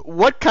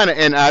what kind of,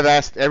 and I've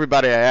asked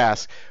everybody I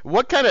ask,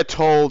 what kind of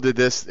toll did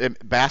this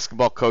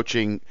basketball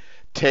coaching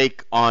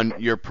take on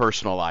your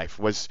personal life?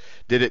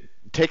 Did it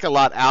take a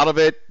lot out of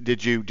it?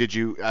 Did you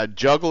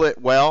juggle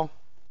it well?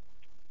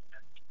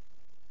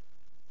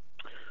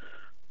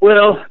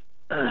 Well,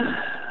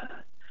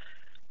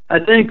 I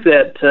think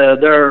that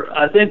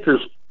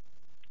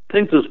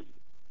there's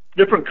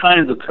different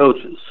kinds of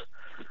coaches.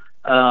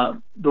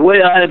 The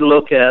way I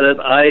look at it,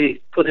 I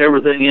put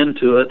everything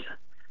into it,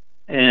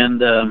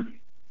 and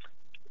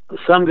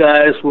some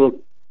guys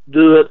will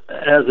do it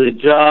as a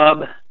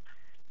job,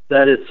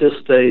 that it's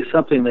just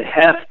something they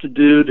have to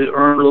do to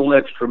earn a little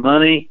extra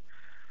money.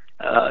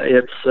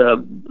 I'm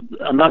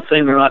not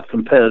saying they're not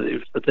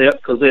competitive, but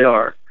because they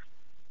are.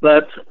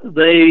 But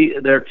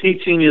their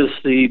teaching is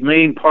the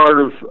main part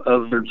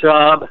of their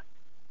job,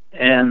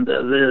 and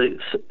the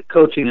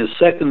coaching is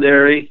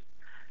secondary,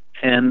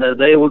 and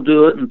they will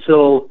do it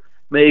until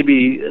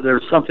maybe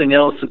there's something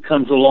else that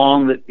comes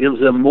along that gives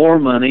them more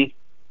money,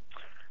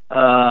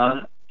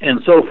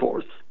 and so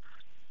forth.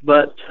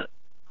 But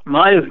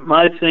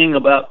my thing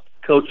about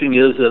coaching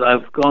is that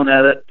I've gone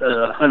at it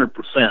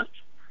 100%.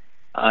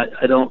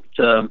 I don't.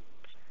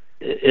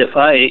 If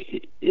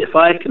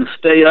I can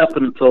stay up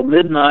until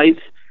midnight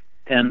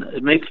and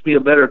it makes me a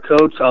better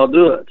coach, I'll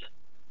do it.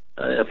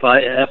 If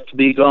I have to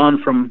be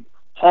gone from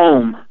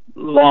home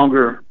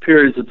longer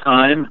periods of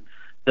time,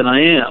 then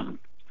I am.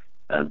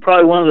 And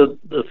probably one of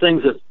the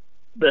things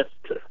that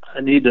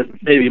I need to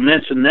maybe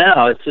mention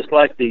now, it's just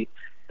like the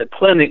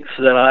clinics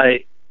that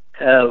I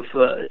have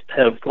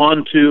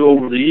gone to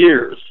over the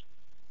years.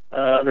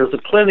 There's a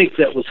clinic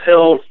that was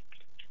held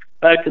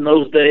back in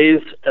those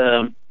days,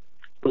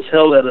 was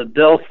held at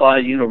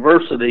Adelphi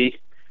University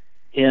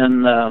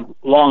in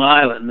Long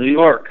Island, New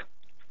York.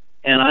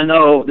 And I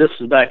know this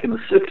was back in the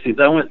 60s.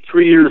 I went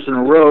 3 years in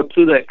a row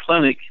to that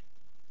clinic,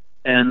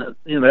 and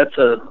that's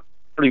a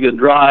pretty good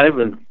drive,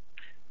 and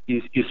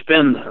you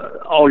spend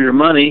all your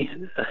money,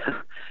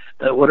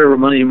 whatever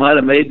money you might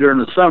have made during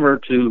the summer,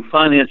 to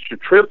finance your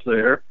trip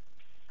there.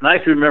 And I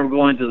can remember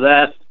going to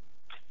that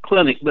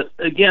clinic. But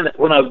again,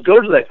 when I would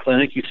go to that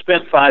clinic, you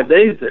spent 5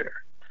 days there.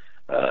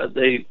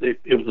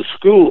 It was a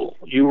school.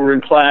 You were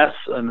in class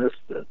on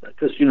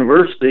this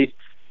university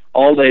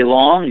all day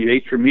long. You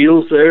ate your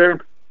meals there,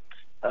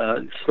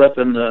 slept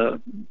in the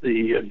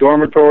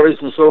dormitories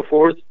and so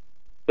forth.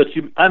 But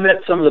I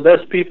met some of the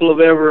best people I've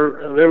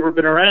ever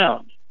been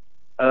around.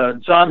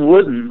 John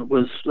Wooden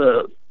was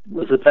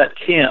at that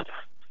camp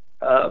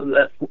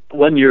that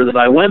one year that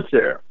I went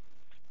there.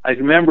 I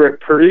remember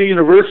at Purdue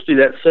University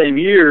that same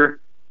year,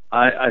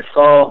 I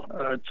saw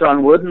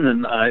John Wooden,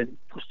 and I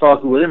was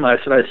talking with him. I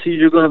said, "I see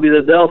you're going to be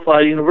at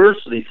Adelphi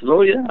University." He said,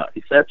 "Oh yeah."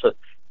 He said,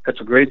 "That's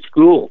a great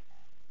school."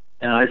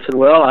 And I said,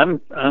 "Well, I'm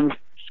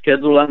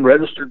scheduled. I'm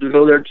registered to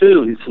go there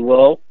too." He said,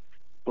 "Well,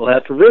 we'll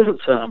have to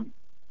visit some."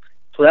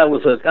 So that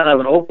was a kind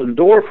of an open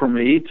door for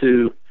me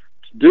to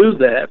do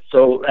that.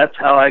 So that's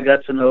how I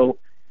got to know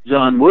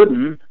John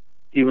Wooden,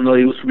 even though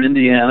he was from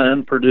Indiana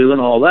and Purdue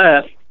and all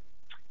that.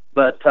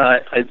 But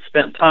I'd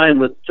spent time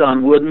with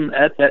John Wooden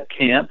at that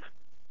camp.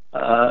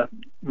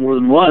 More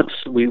than once,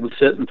 we would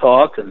sit and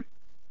talk, and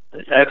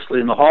actually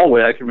in the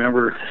hallway, I can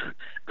remember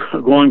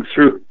going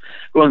through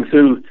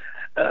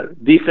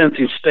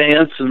defensive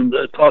stance and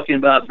talking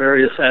about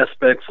various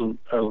aspects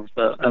of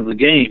the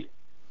game.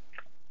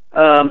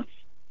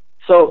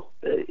 So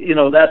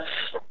that's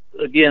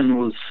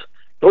again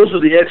those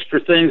are the extra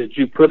things that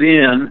you put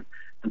in,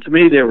 and to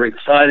me they were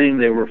exciting,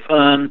 they were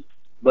fun,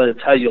 but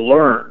it's how you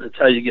learn, it's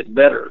how you get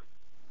better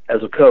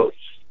as a coach.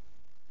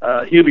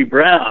 Hubie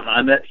Brown,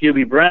 I met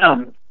Hubie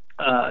Brown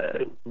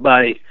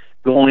by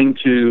going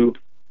to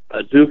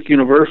Duke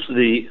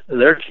University,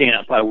 their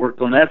camp. I worked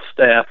on that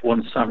staff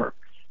one summer,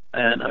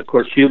 and of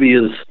course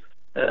Hubie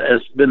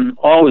has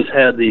always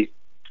had the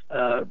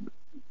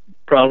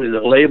probably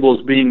the label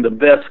as being the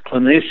best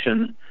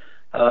clinician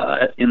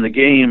in the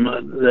game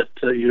that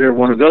you ever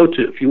want to go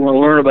to. If you want to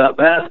learn about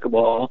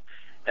basketball,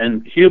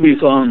 and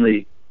Hubie's on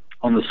the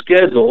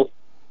schedule,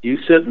 you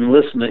sit and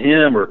listen to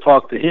him or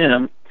talk to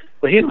him.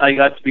 Well, he and I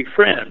got to be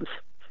friends,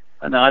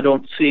 and I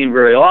don't see him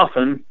very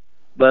often,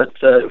 but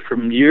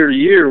from year to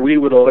year, we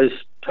would always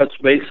touch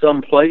base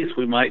someplace.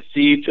 We might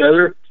see each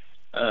other,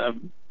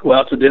 go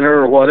out to dinner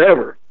or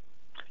whatever.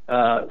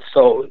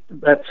 So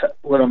that's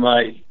one of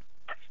my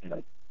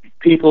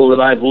people that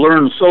I've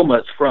learned so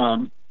much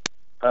from.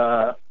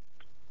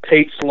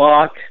 Tates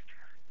Locke.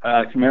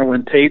 I can remember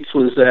when Tates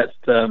was at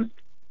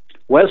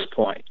West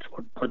Point.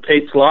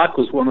 Tates Locke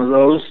was one of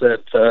those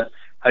that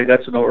I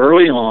got to know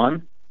early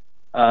on.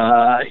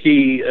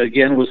 He,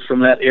 again, was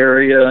from that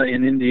area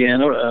in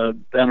Indiana,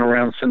 down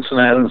around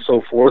Cincinnati and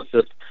so forth,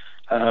 that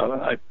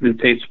I knew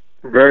Tates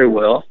very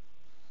well.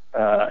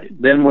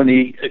 Then when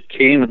he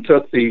came and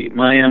took the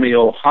Miami,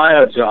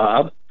 Ohio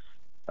job,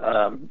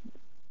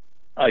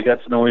 I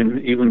got to know him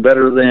even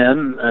better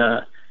then.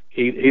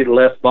 He'd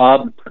left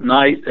Bob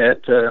Knight back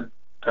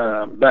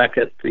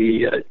at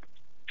the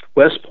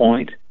West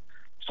Point.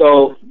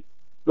 So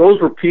those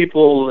were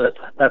people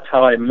that's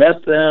how I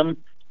met them,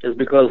 is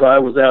because I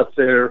was out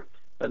there,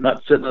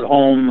 not sitting at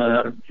home.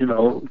 I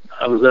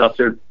was out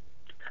there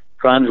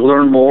trying to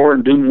learn more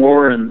and do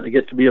more and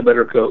get to be a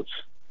better coach.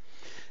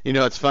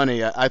 It's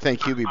funny. I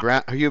think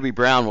Hubie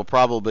Brown will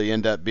probably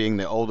end up being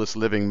the oldest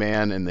living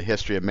man in the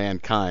history of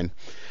mankind.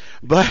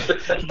 But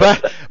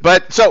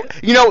so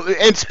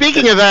and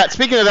speaking of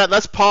that,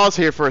 let's pause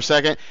here for a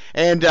second.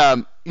 And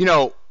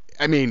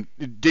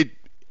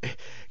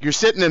you're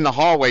sitting in the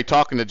hallway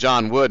talking to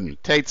John Wooden,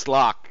 Tates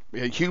Locke,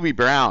 Hubie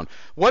Brown.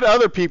 What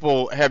other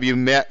people have you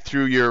met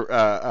through your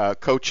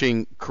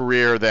coaching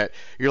career that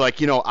you're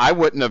like, I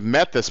wouldn't have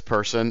met this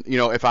person,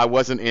 if I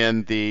wasn't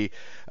in the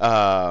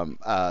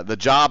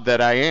job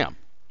that I am?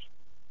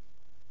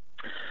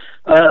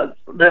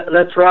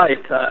 That's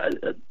right.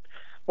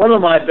 One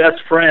of my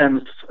best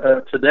friends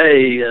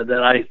today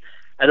that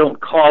I don't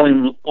call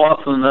him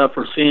often enough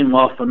or see him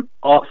often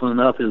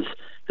enough is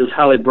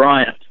Hallie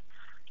Bryant.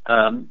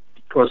 Of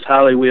course,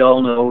 Hallie, we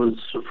all know, is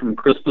from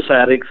Crispus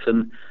Attucks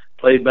and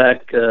played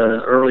back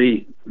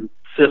early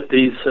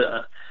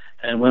 50s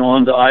and went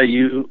on to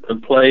IU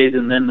and played,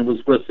 and then was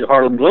with the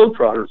Harlem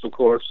Globetrotters, of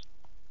course.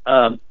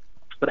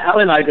 But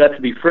Hallie and I got to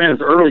be friends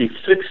early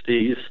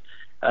 60s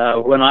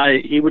when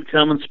he would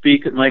come and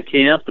speak at my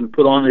camp and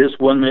put on his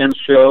one-man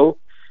show.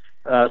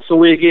 So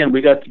we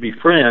got to be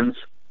friends.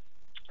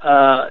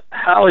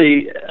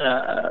 Hallie,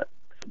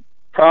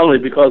 probably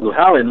because of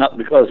Hallie, not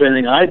because of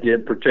anything I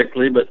did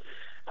particularly, but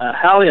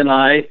Hallie and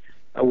I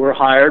were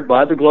hired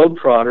by the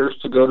Globetrotters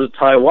to go to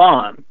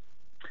Taiwan.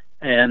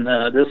 And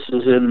this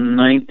was in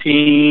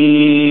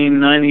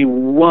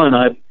 1991,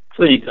 I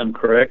think I'm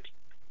correct.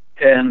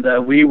 And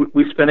we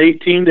spent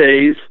 18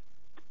 days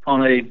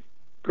on a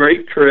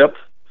great trip.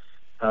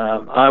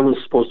 I was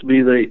supposed to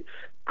be the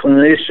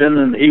clinician,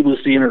 and he was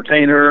the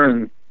entertainer,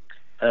 and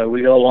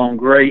we got along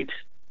great.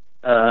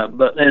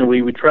 But then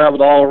we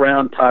traveled all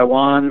around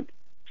Taiwan,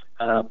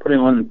 putting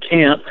on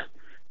camp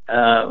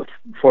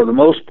for the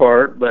most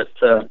part, but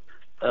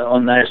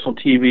on national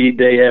TV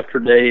day after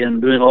day,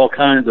 and doing all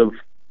kinds of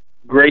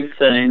great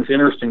things,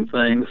 interesting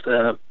things.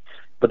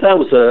 But that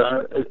was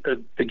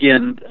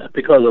again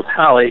because of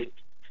Hallie,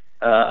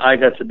 I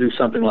got to do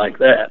something like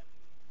that.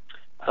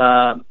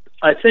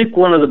 I think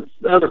one of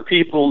the other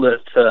people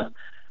that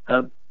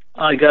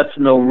I got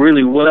to know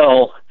really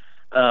well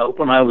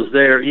when I was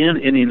there in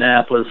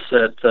Indianapolis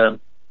at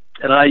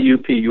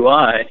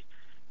IUPUI,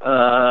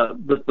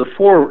 but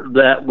before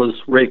that was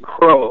Ray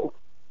Crow,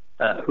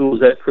 who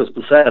was at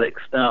Crispus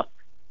Attucks. Now,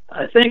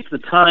 I think the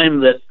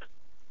time that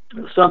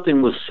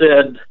something was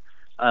said,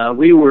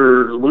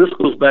 this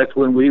goes back to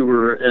when we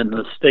were in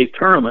the state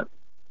tournament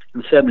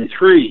in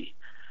 '73,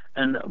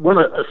 and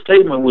a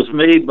statement was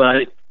made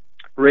by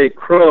Ray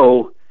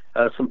Crow.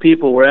 Some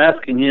people were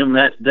asking him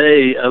that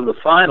day of the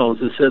finals.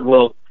 He said,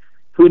 well,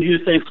 who do you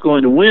think is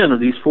going to win of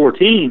these four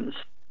teams?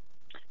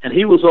 And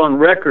he was on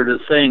record as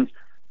saying,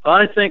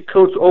 I think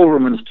Coach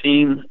Overman's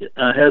team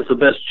has the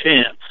best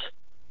chance.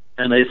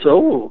 And they said,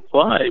 "Oh,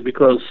 why?"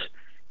 Because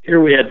here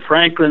we had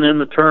Franklin in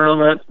the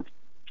tournament,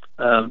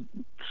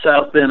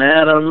 South Bend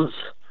Adams,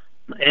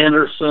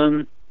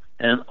 Anderson,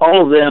 and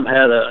all of them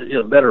had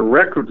a better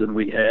record than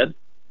we had.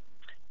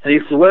 And he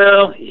said,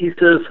 "Well," he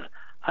says,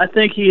 "I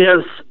think he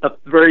has a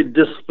very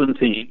disciplined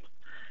team."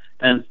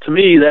 And to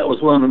me, that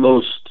was one of the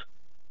most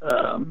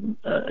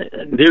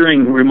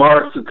endearing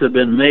remarks that could have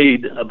been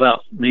made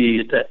about me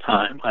at that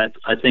time.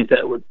 I think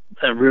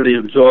I really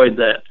enjoyed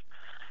that.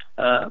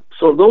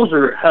 So those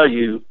are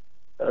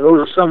those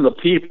are some of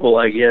the people,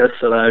 I guess,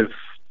 that I've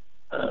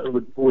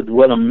would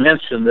want to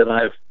mention that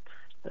I've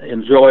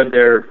enjoyed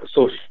their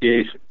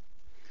association.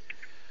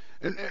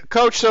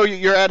 Coach, so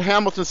you're at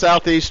Hamilton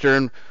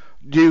Southeastern.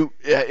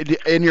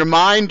 In your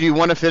mind, do you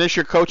want to finish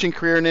your coaching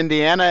career in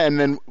Indiana, and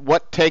then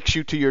what takes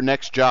you to your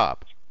next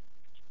job?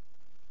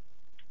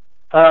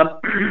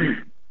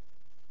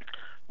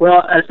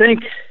 Well, I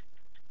think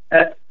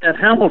at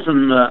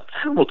Hamilton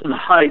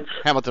Heights.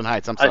 Hamilton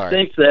Heights. I'm sorry. I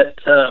think that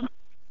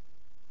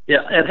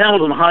at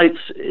Hamilton Heights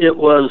it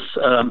was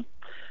a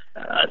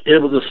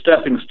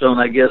stepping stone,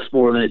 I guess,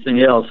 more than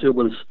anything else. It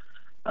was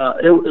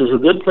a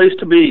good place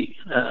to be,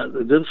 a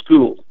good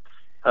school.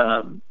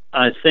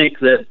 I think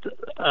that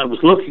I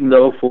was looking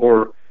though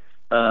for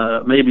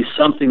maybe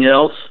something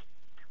else.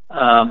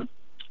 A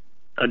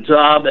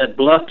job at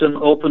Bluffton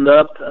opened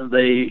up.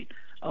 They,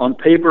 on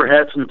paper,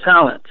 had some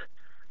talent,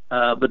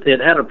 but they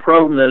had a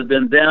program that had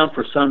been down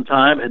for some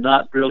time, had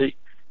not really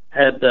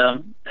had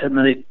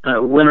many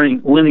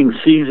winning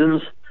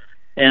seasons,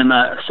 and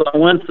so I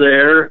went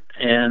there,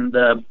 and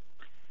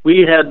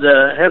we had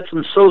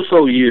some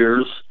so-so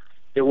years.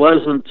 It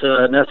wasn't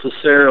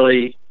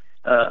necessarily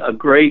a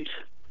great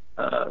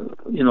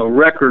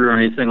record or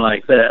anything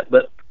like that,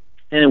 but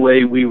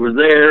anyway, we were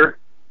there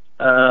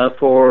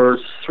for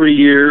 3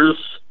 years.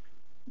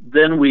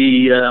 Then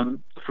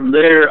from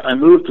there, I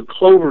moved to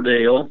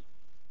Cloverdale.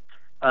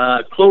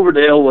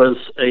 Cloverdale was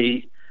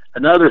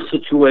another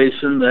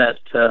situation that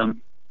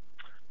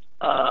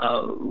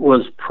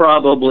was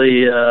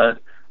probably a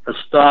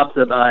stop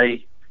that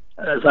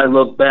as I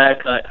look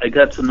back, I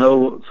got to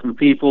know some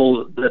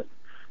people that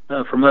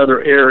from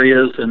other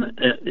areas, and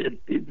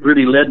it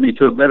really led me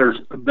to a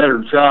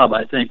better job,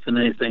 I think, than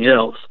anything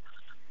else.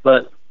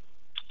 But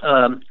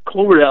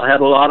Cloverdale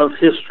had a lot of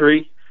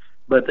history,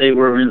 but they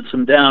were in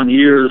some down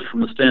years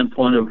from the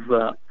standpoint of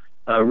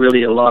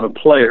really a lot of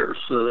players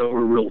that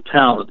were real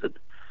talented.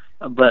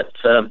 But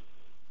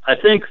I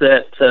think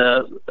that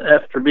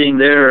after being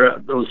there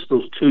those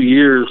 2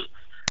 years,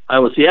 I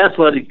was the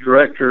athletic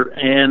director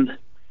and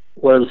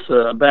was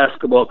a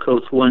basketball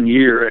coach 1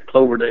 year at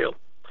Cloverdale.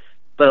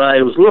 But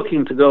I was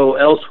looking to go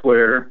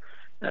elsewhere,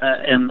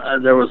 and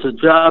there was a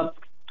job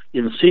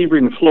in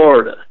Sebring,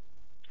 Florida,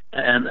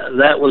 and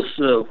that was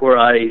where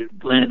I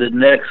landed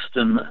next.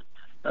 And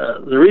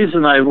the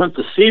reason I went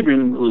to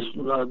Sebring was,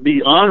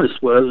 be honest,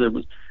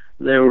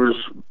 there was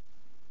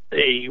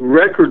a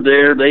record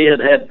there. They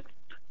had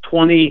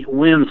 20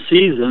 win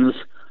seasons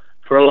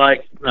for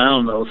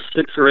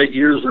 6 or 8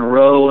 years in a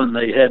row, and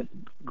they had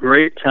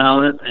great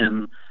talent.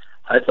 And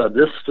I thought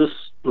this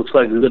looks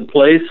like a good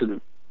place.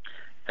 And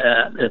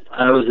if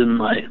I was in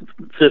my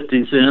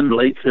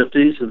late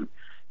 50s, and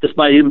this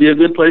might even be a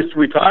good place to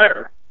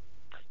retire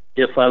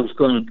if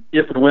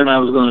and when I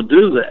was going to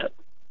do that.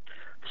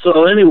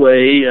 So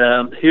anyway,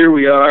 here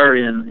we are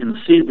in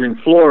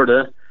Sebring,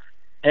 Florida,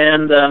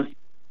 and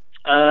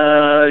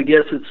I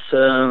guess it's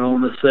I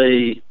want to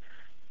say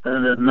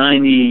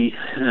 90.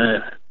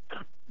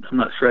 I'm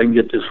not sure I can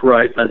get this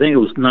right. I think it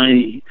was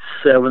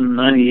 97,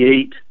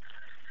 98,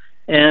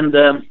 and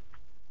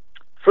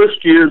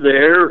first year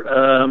there,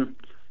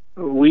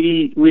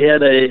 we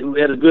had a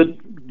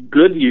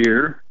good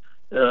year.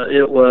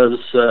 It was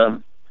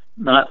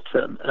not.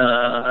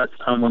 I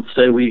want to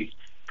say we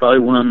probably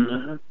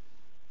won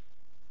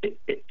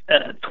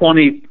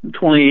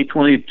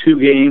 22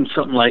 games,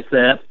 something like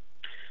that.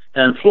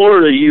 And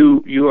Florida,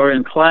 you are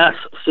in class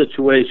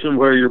situation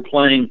where you're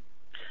playing.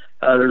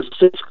 There's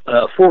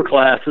 5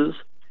 classes,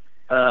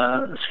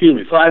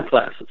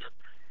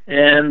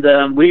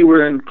 and we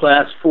were in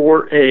class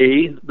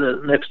 4A,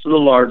 the next to the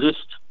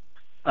largest.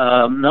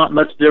 Not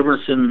much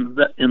difference in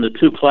the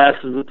 2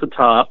 classes at the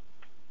top,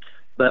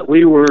 but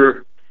we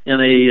were in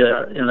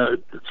a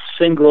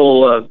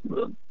single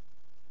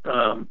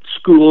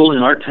school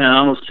in our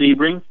town of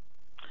Sebring,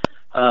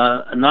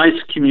 a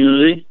nice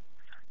community.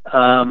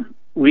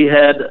 We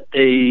had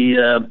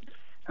a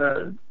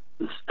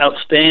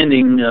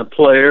outstanding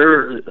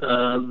player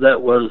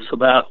that was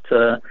about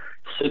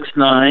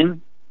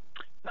 6'9".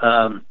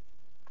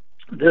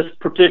 This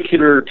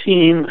particular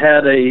team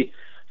had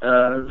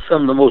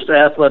some of the most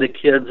athletic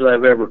kids that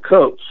I've ever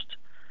coached,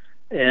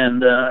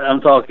 and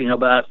I'm talking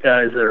about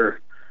guys that are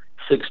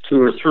 6'2"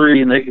 or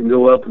 3", and they can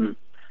go up and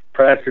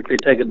practically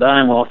take a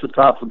dime off the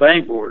top of the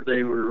bankboard.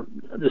 They were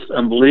just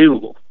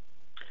unbelievable,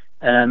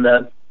 and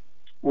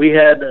we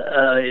had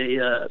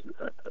a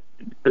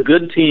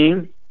good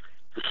team.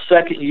 The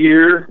second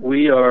year,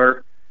 we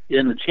are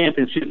in the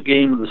championship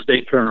game of the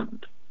state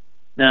tournament.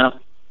 Now,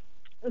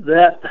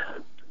 that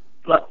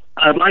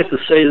I'd like to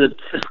say that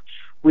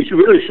we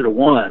really should have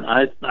won.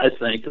 I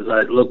think, as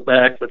I look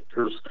back, but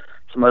there's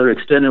some other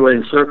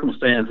extenuating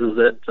circumstances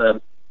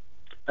that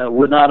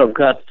would not have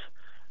got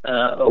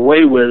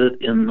away with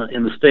it in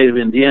the state of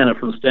Indiana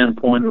from the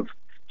standpoint of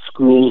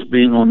schools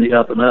being on the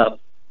up and up.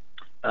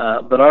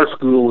 But our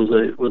school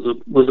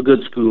was a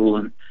good school,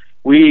 and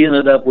we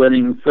ended up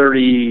winning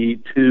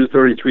 32,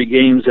 33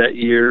 games that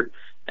year,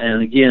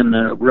 and again,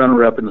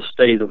 runner-up in the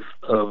state of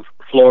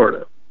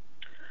Florida.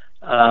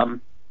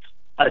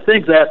 I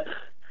think that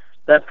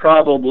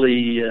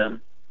probably,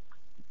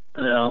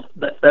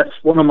 that's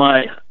one of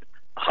my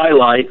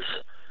highlights,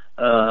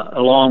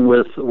 along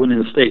with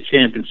winning the state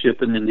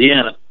championship in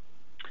Indiana.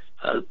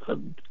 As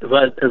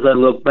I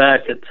look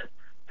back at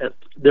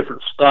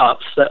different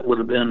stops, that would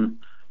have been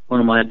one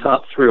of my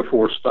top 3 or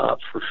 4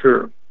 stops for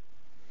sure.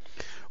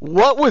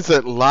 What was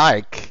it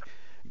like,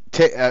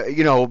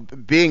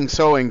 being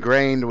so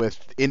ingrained with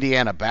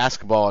Indiana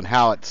basketball and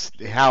how it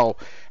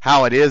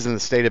is in the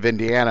state of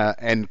Indiana,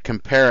 and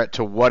compare it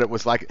to what it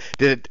was like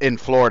in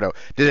Florida?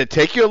 Did it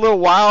take you a little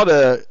while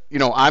to,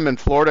 I'm in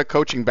Florida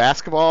coaching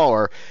basketball,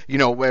 or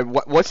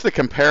what's the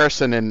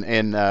comparison in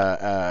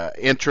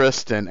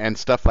interest and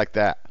stuff like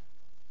that?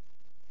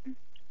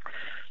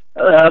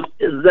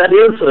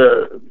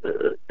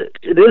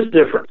 It is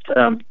different.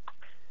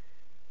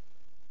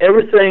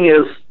 Everything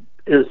is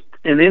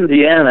in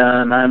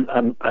Indiana, and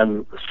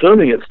I'm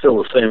assuming it's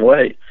still the same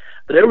way.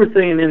 But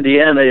everything in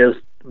Indiana is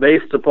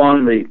based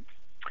upon the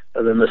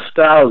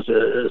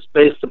nostalgia. It's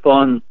based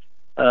upon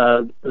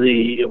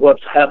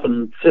what's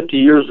happened 50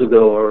 years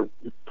ago or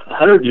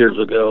 100 years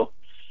ago.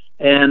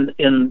 And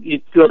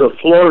you go to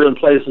Florida and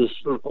places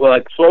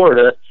like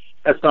Florida,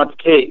 that's not the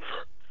case.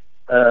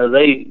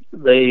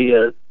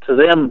 To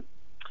them,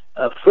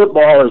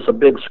 football is a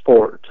big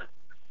sport,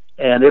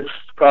 and it's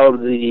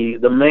probably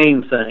the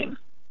main thing.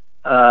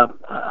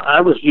 I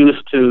was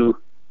used to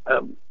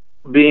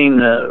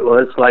being,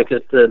 it's like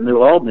at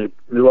New Albany.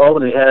 New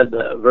Albany had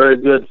very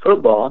good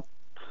football,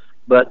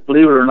 but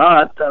believe it or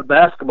not,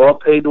 basketball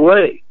paid the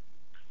way.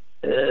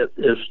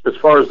 As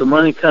far as the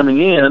money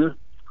coming in,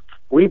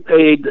 we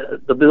paid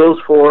the bills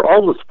for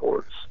all the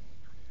sports.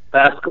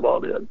 Basketball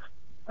did.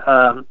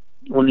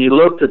 When you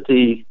looked at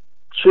the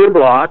cheer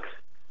block,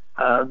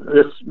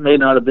 this may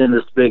not have been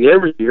this big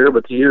every year,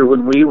 but the year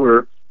when we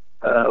were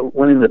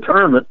winning the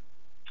tournament,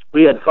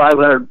 we had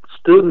 500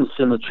 students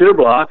in the cheer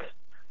block.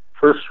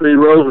 First 3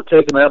 rows were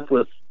taken up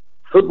with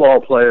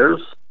football players,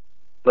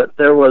 but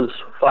there was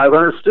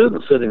 500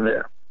 students sitting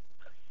there.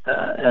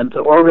 And to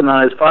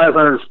organize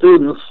 500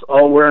 students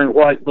all wearing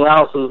white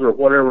blouses or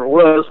whatever it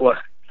was, well,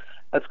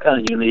 that's kind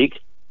of unique.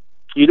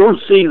 You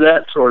don't see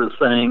that sort of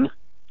thing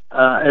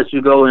as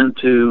you go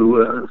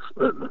into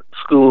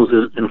schools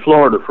in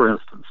Florida, for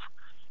instance.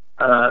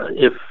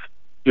 If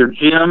your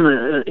gym,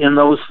 in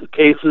those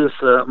cases,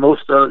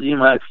 most of you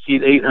might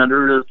exceed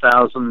 800,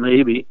 1,000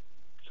 maybe.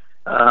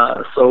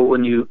 So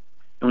when you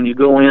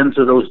go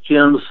into those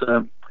gyms,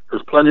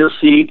 there's plenty of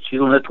seats. You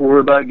don't have to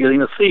worry about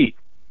getting a seat.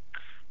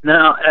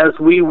 Now, as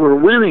we were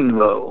winning,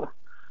 though,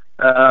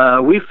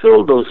 we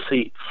filled those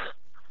seats,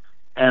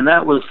 and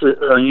that was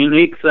a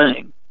unique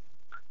thing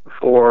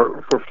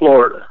for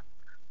Florida.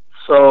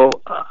 So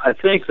I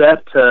think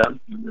that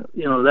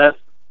that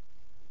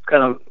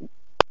kind of,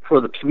 for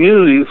the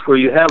communities where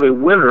you have a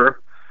winner,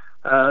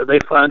 they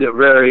find it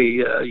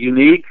very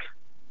unique,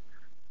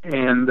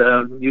 and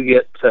you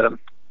get a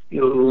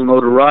little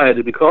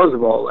notoriety because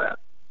of all that.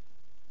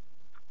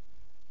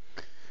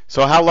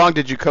 So how long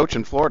did you coach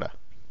in Florida?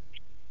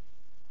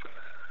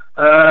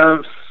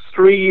 3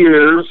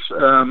 years.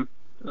 Let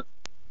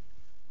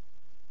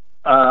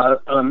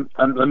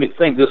me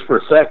think this for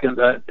a second.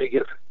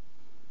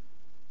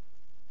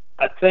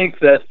 I think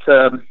that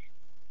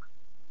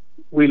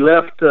we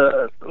left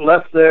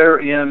there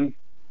in.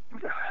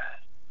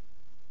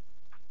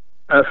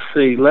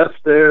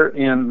 Left there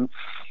in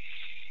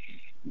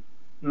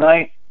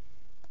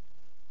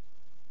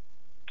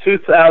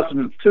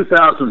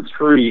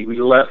 2003.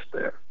 We left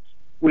there.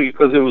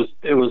 Because it was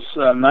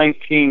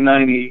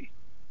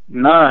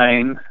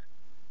 1999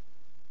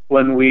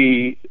 when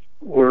we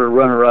were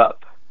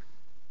runner-up,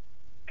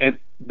 and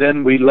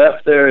then we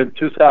left there in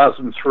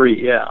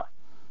 2003. Yeah.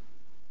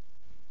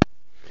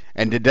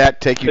 And did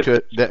that take you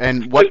to?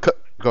 And what?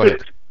 Go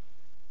ahead.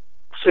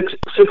 6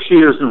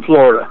 years in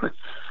Florida.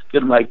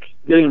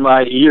 Getting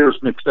my years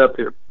mixed up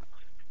here.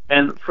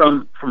 And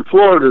from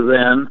Florida,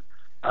 then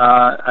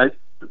I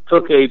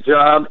took a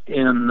job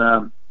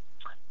in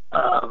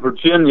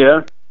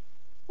Virginia.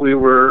 We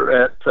were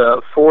at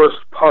Forest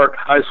Park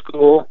High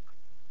School.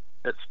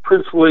 It's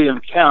Prince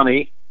William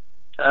County.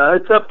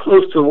 It's up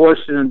close to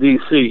Washington,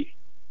 D.C.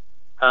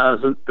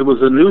 It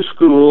was a new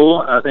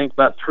school, I think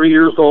about 3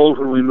 years old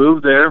when we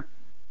moved there.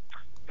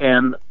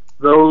 And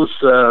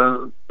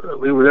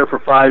we were there for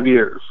 5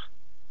 years.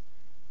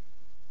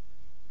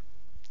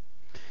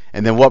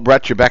 And then what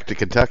brought you back to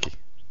Kentucky?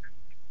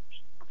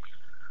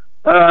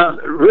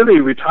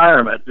 Really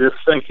retirement. Just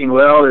thinking,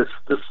 well,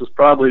 this has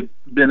probably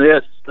been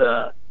it.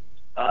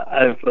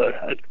 I've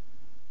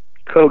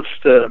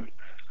coached.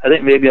 I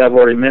think maybe I've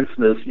already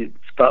mentioned this. You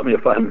stop me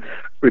if I'm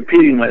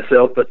repeating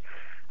myself, but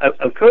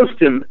I've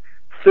coached in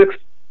 6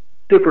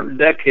 different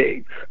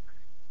decades,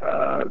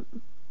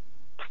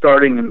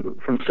 starting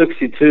from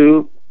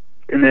 '62,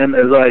 and then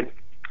as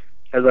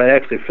I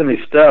actually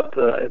finished up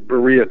at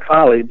Berea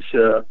College,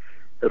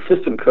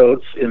 assistant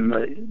coach in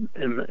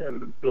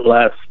the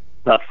last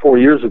about 4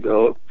 years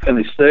ago,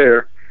 finished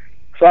there.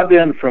 So I've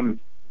been from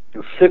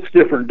 6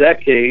 different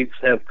decades,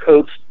 have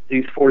coached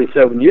these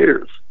 47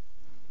 years,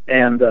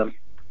 and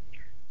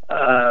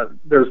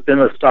there's been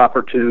a stop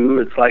or two.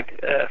 It's like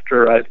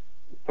after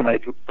when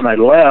I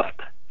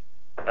left,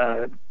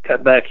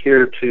 got back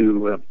here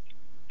to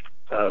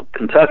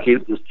Kentucky,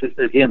 just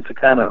again to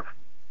kind of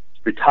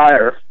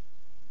retire.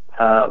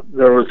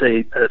 There was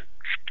a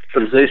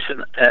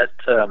position at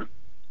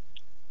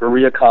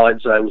Berea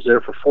College. I was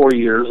there for 4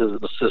 years as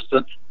an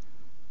assistant,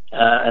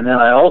 and then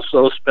I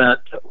also spent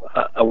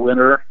a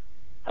winter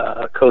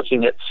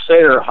coaching at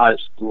Sayre High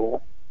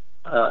School,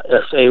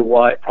 Sayre,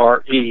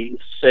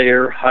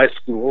 Sayre High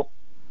School.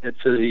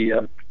 It's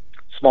a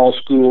small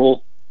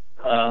school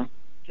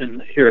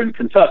here in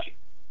Kentucky.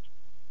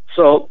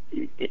 So,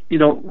 you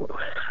know,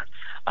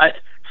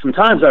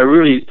 sometimes I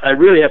really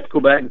have to go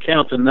back and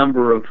count the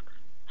number of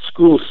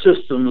school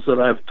systems that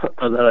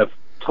I've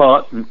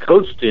taught and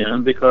coached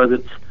in, because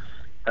it's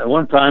at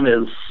one time it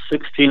was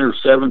 16 or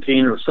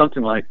 17 or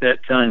something like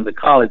that, counting the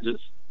colleges.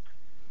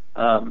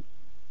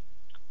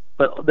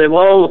 But they've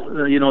all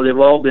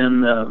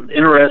been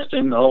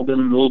interesting. All been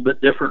a little bit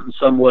different in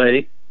some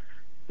way.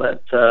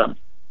 But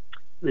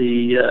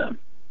the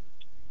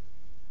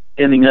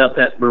ending up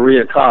at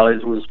Berea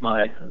College was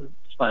my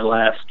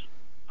last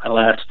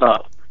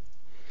stop.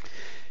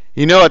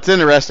 You know, it's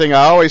interesting.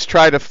 I always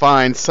try to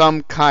find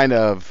some kind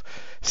of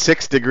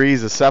 6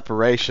 degrees of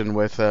separation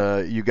with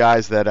you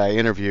guys that I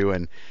interview,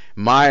 and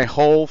my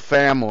whole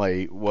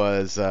family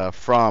was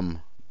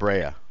from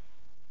Brea.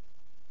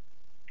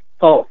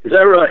 Oh, is that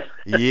right?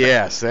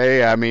 Yes.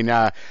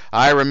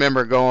 I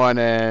remember going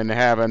and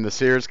having the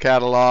Sears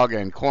catalog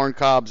and corn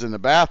cobs in the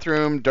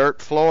bathroom,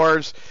 dirt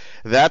floors.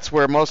 That's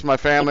where most of my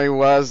family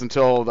was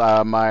until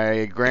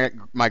my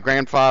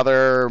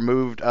grandfather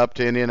moved up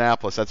to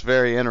Indianapolis. That's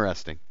very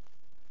interesting.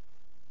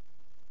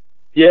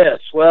 Yes.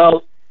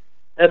 Well,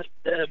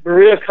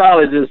 Berea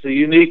College is a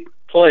unique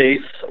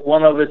place,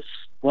 one of its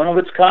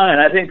kind.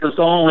 I think there's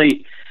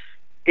only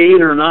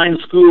 8 or 9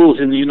 schools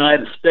in the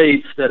United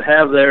States that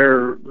have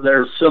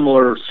their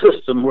similar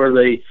system, where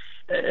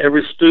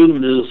every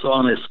student is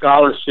on a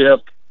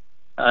scholarship.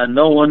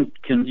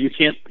 You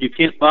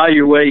can't buy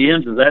your way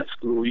into that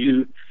school.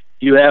 You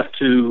have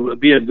to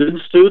be a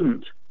good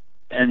student,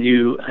 and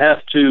you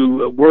have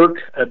to work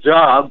a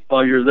job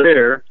while you're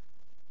there,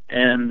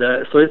 and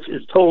so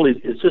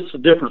it's just a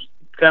different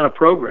kind of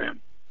program.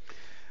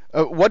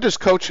 What does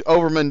Coach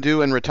Overman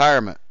do in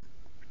retirement?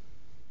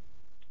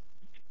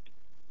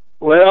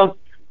 Well,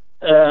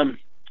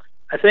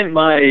 I think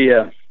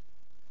my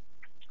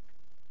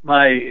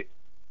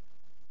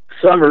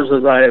summers,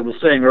 as I was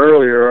saying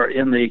earlier,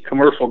 in the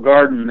commercial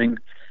gardening.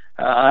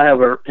 I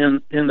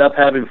end up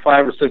having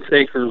 5 or 6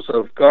 acres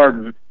of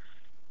garden,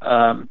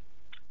 so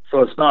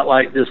it's not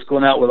like just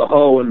going out with a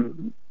hoe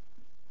and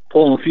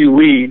pulling a few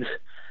weeds,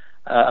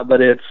 but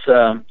it's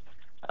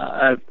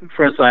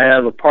for instance, I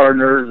have a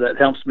partner that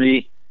helps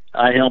me.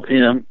 I help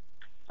him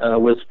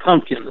with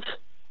pumpkins.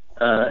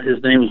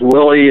 His name's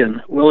Willie,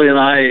 and Willie and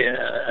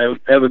I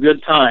have a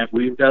good time.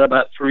 We've got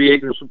about 3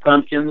 acres of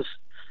pumpkins,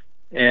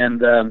 and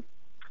then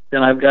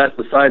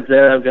besides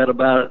that, I've got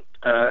about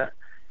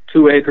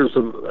 2 acres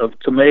of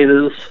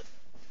tomatoes,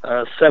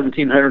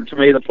 1,700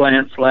 tomato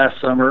plants last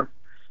summer.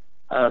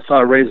 So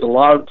I raised a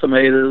lot of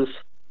tomatoes,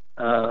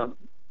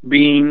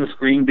 beans,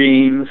 green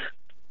beans,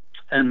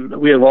 and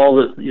we have all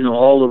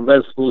the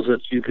vegetables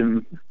that you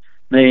can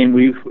name.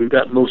 We've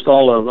got most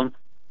all of them.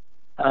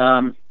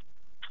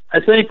 I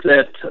think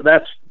that's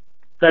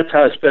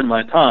how I spend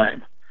my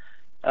time.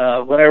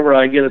 Whenever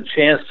I get a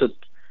chance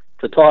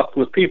to talk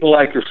with people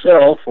like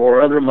yourself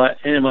or any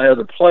of my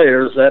other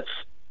players,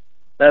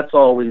 that's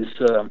always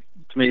to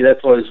me,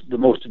 that's always the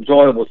most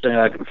enjoyable thing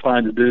I can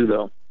find to do,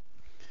 though.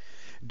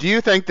 Do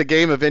you think the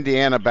game of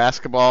Indiana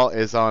basketball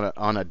is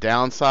on a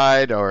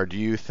downside, or do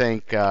you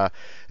think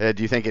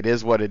it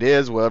is what it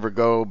is? Will it ever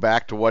go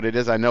back to what it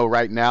is? I know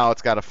right now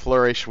it's got to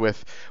flourish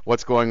with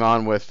what's going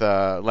on with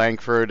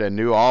Langford and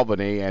New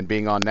Albany and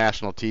being on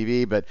national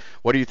TV. But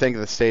what do you think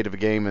of the state of the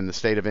game in the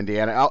state of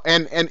Indiana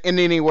and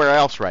anywhere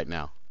else right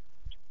now?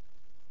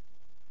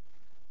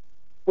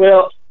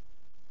 Well,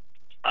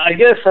 I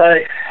guess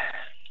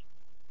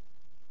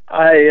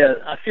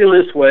I feel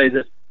this way,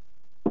 that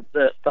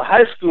the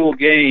high school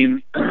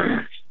game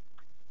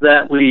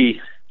that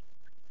we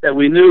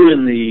knew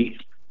in the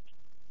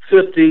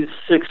 50s,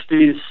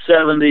 60s,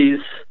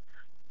 70s,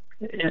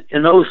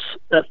 in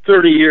that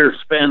 30-year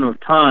span of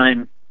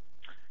time,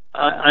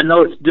 I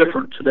know it's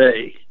different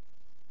today.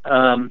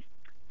 A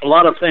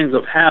lot of things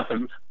have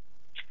happened.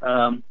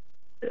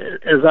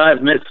 As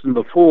I've mentioned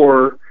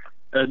before,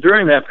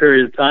 during that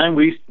period of time,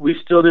 we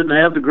still didn't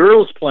have the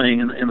girls playing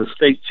in the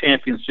state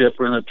championship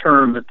or in a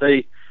tournament.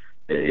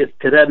 It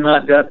had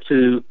not got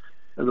to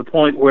the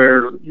point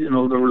where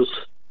there was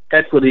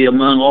equity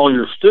among all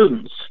your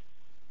students.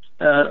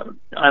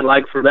 I'd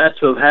like for that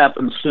to have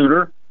happened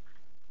sooner.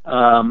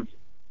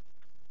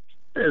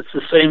 It's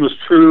the same is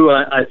true,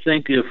 I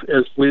think,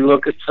 as we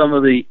look at some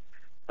of the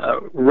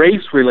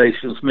race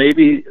relations.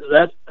 Maybe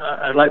that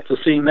I'd like to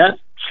see that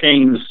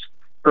changed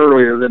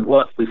earlier than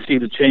what we see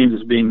the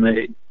changes being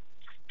made.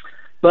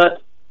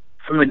 But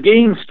from the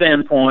game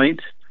standpoint,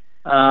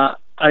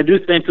 I do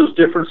think there's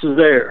differences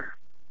there.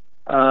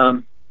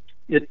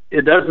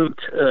 It doesn't,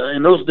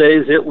 in those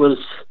days, it was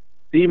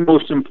the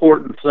most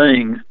important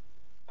thing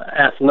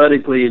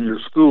athletically in your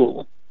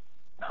school,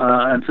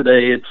 and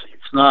today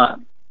it's not.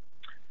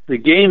 The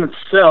game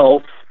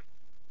itself,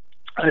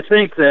 I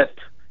think that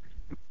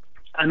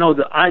I know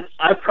that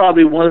I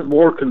probably wanted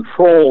more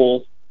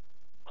control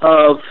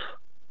of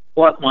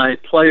what my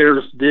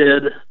players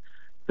did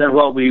than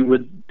what we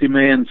would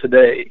demand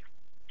today.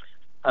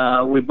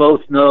 We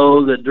both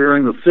know that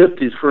during the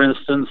 50s, for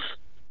instance,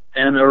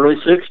 and the early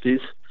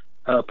 60s,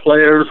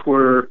 players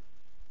were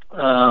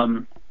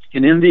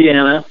in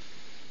Indiana.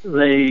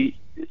 They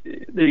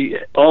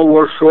all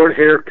wore short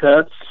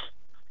haircuts.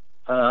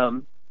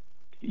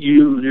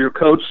 Your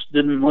coach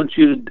didn't want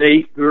you to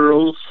date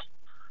girls.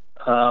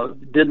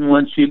 Didn't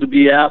want you to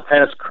be out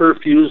past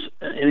curfews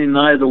any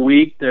night of the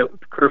week. That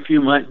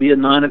curfew might be at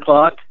 9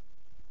 o'clock,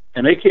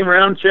 and they came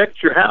around and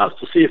checked your house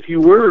to see if you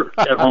were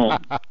at home.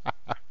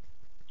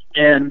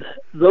 And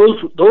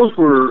those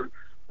were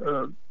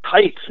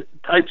tight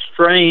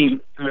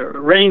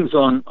reins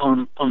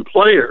on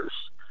players.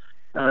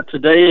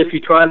 Today, if you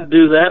try to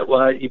do that,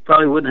 why you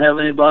probably wouldn't have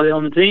anybody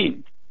on the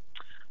team.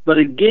 But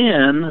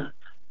again,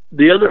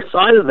 the other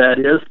side of that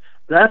is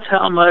that's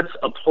how much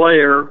a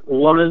player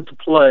wanted to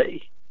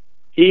play.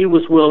 He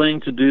was willing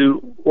to do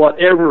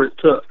whatever it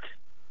took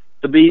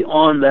to be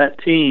on that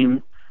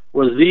team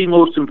was the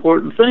most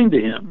important thing to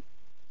him.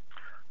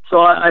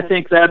 So I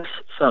think that's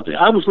something.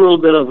 I was a little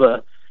bit of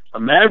a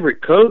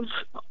maverick coach,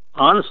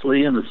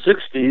 honestly, in the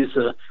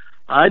 60s.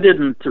 I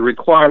didn't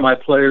require my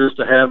players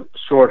to have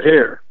short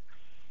hair.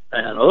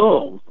 And,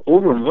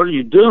 Overman, what are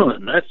you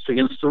doing? That's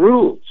against the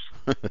rules.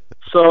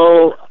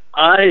 So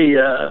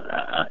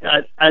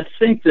I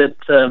think that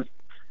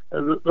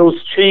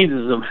those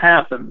changes have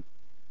happened.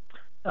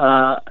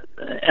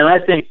 And I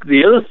think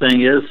the other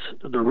thing is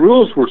the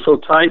rules were so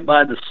tight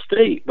by the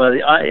state, by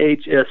the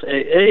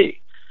IHSAA.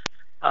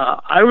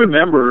 I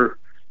remember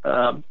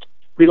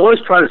we'd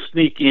always try to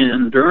sneak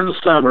in during the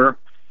summer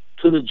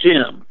to the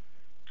gym.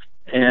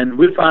 And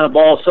we'd find a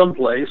ball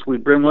someplace.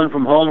 We'd bring one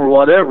from home or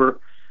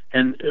whatever.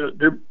 And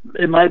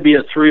it might be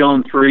a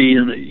 3-on-3,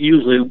 and it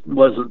usually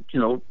wasn't,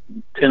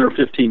 10 or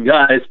 15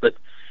 guys, but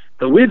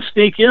we'd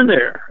sneak in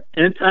there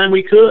anytime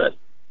we could.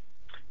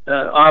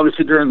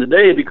 Obviously during the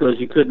day because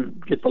you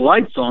couldn't get the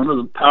lights on or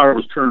the power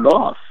was turned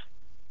off.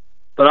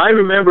 But I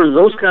remember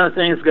those kind of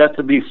things got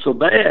to be so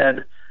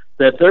bad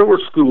that there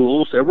were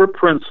schools, there were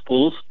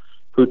principals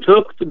who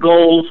took the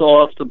goals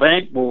off the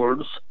bank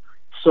boards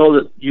so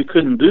that you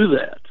couldn't do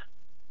that.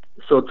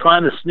 So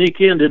trying to sneak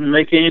in didn't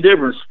make any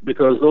difference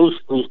because those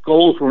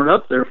goals weren't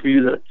up there for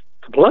you to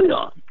play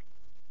on.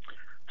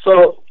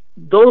 So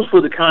those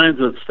were the kinds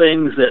of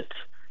things that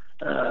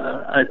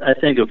I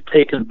think have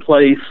taken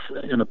place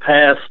in the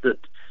past that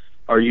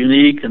are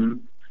unique,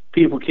 and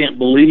people can't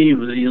believe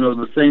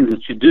the things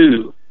that you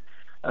do.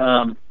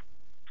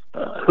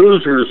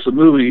 Hoosiers, the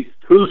movie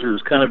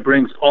Hoosiers, kind of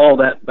brings all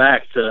that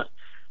back to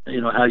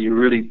how you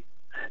really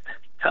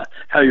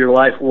how your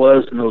life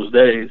was in those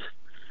days.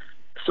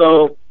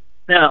 So.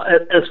 Now,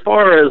 as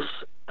far as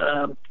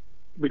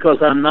because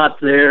I'm not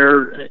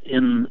there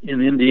in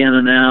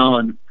Indiana now,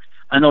 and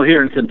I know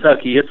here in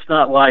Kentucky, it's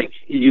not like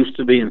it used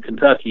to be in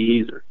Kentucky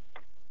either.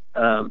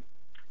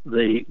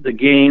 The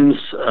games,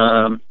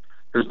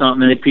 there's not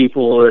many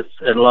people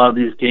at a lot of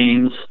these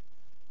games.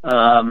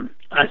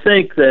 I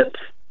think that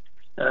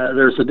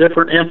there's a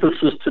different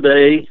emphasis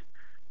today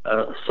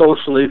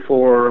socially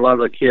for a lot of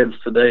the kids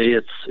today.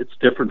 It's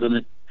different than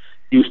it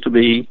used to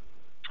be.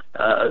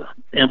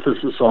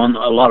 Emphasis on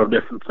a lot of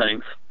different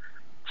things.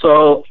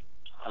 So,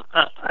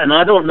 and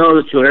I don't know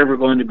that you're ever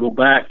going to go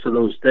back to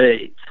those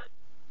days.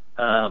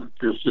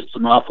 There's just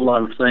an awful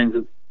lot of things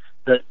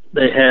that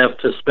they have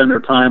to spend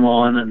their time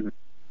on, and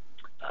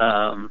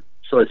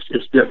so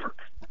it's different.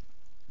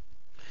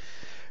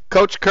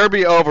 Coach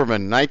Kirby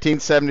Overman,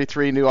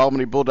 1973 New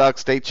Albany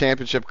Bulldogs state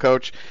championship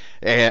coach,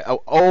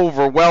 well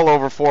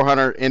over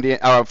 400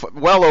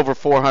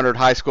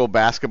 high school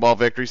basketball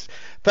victories.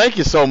 Thank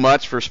you so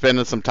much for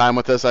spending some time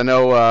with us. I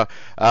know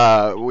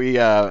we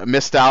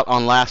missed out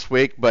on last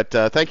week, but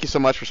thank you so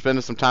much for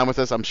spending some time with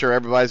us. I'm sure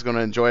everybody's going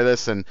to enjoy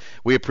this, and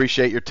we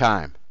appreciate your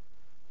time.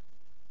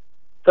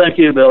 Thank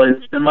you, Billy.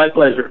 It's been my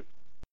pleasure.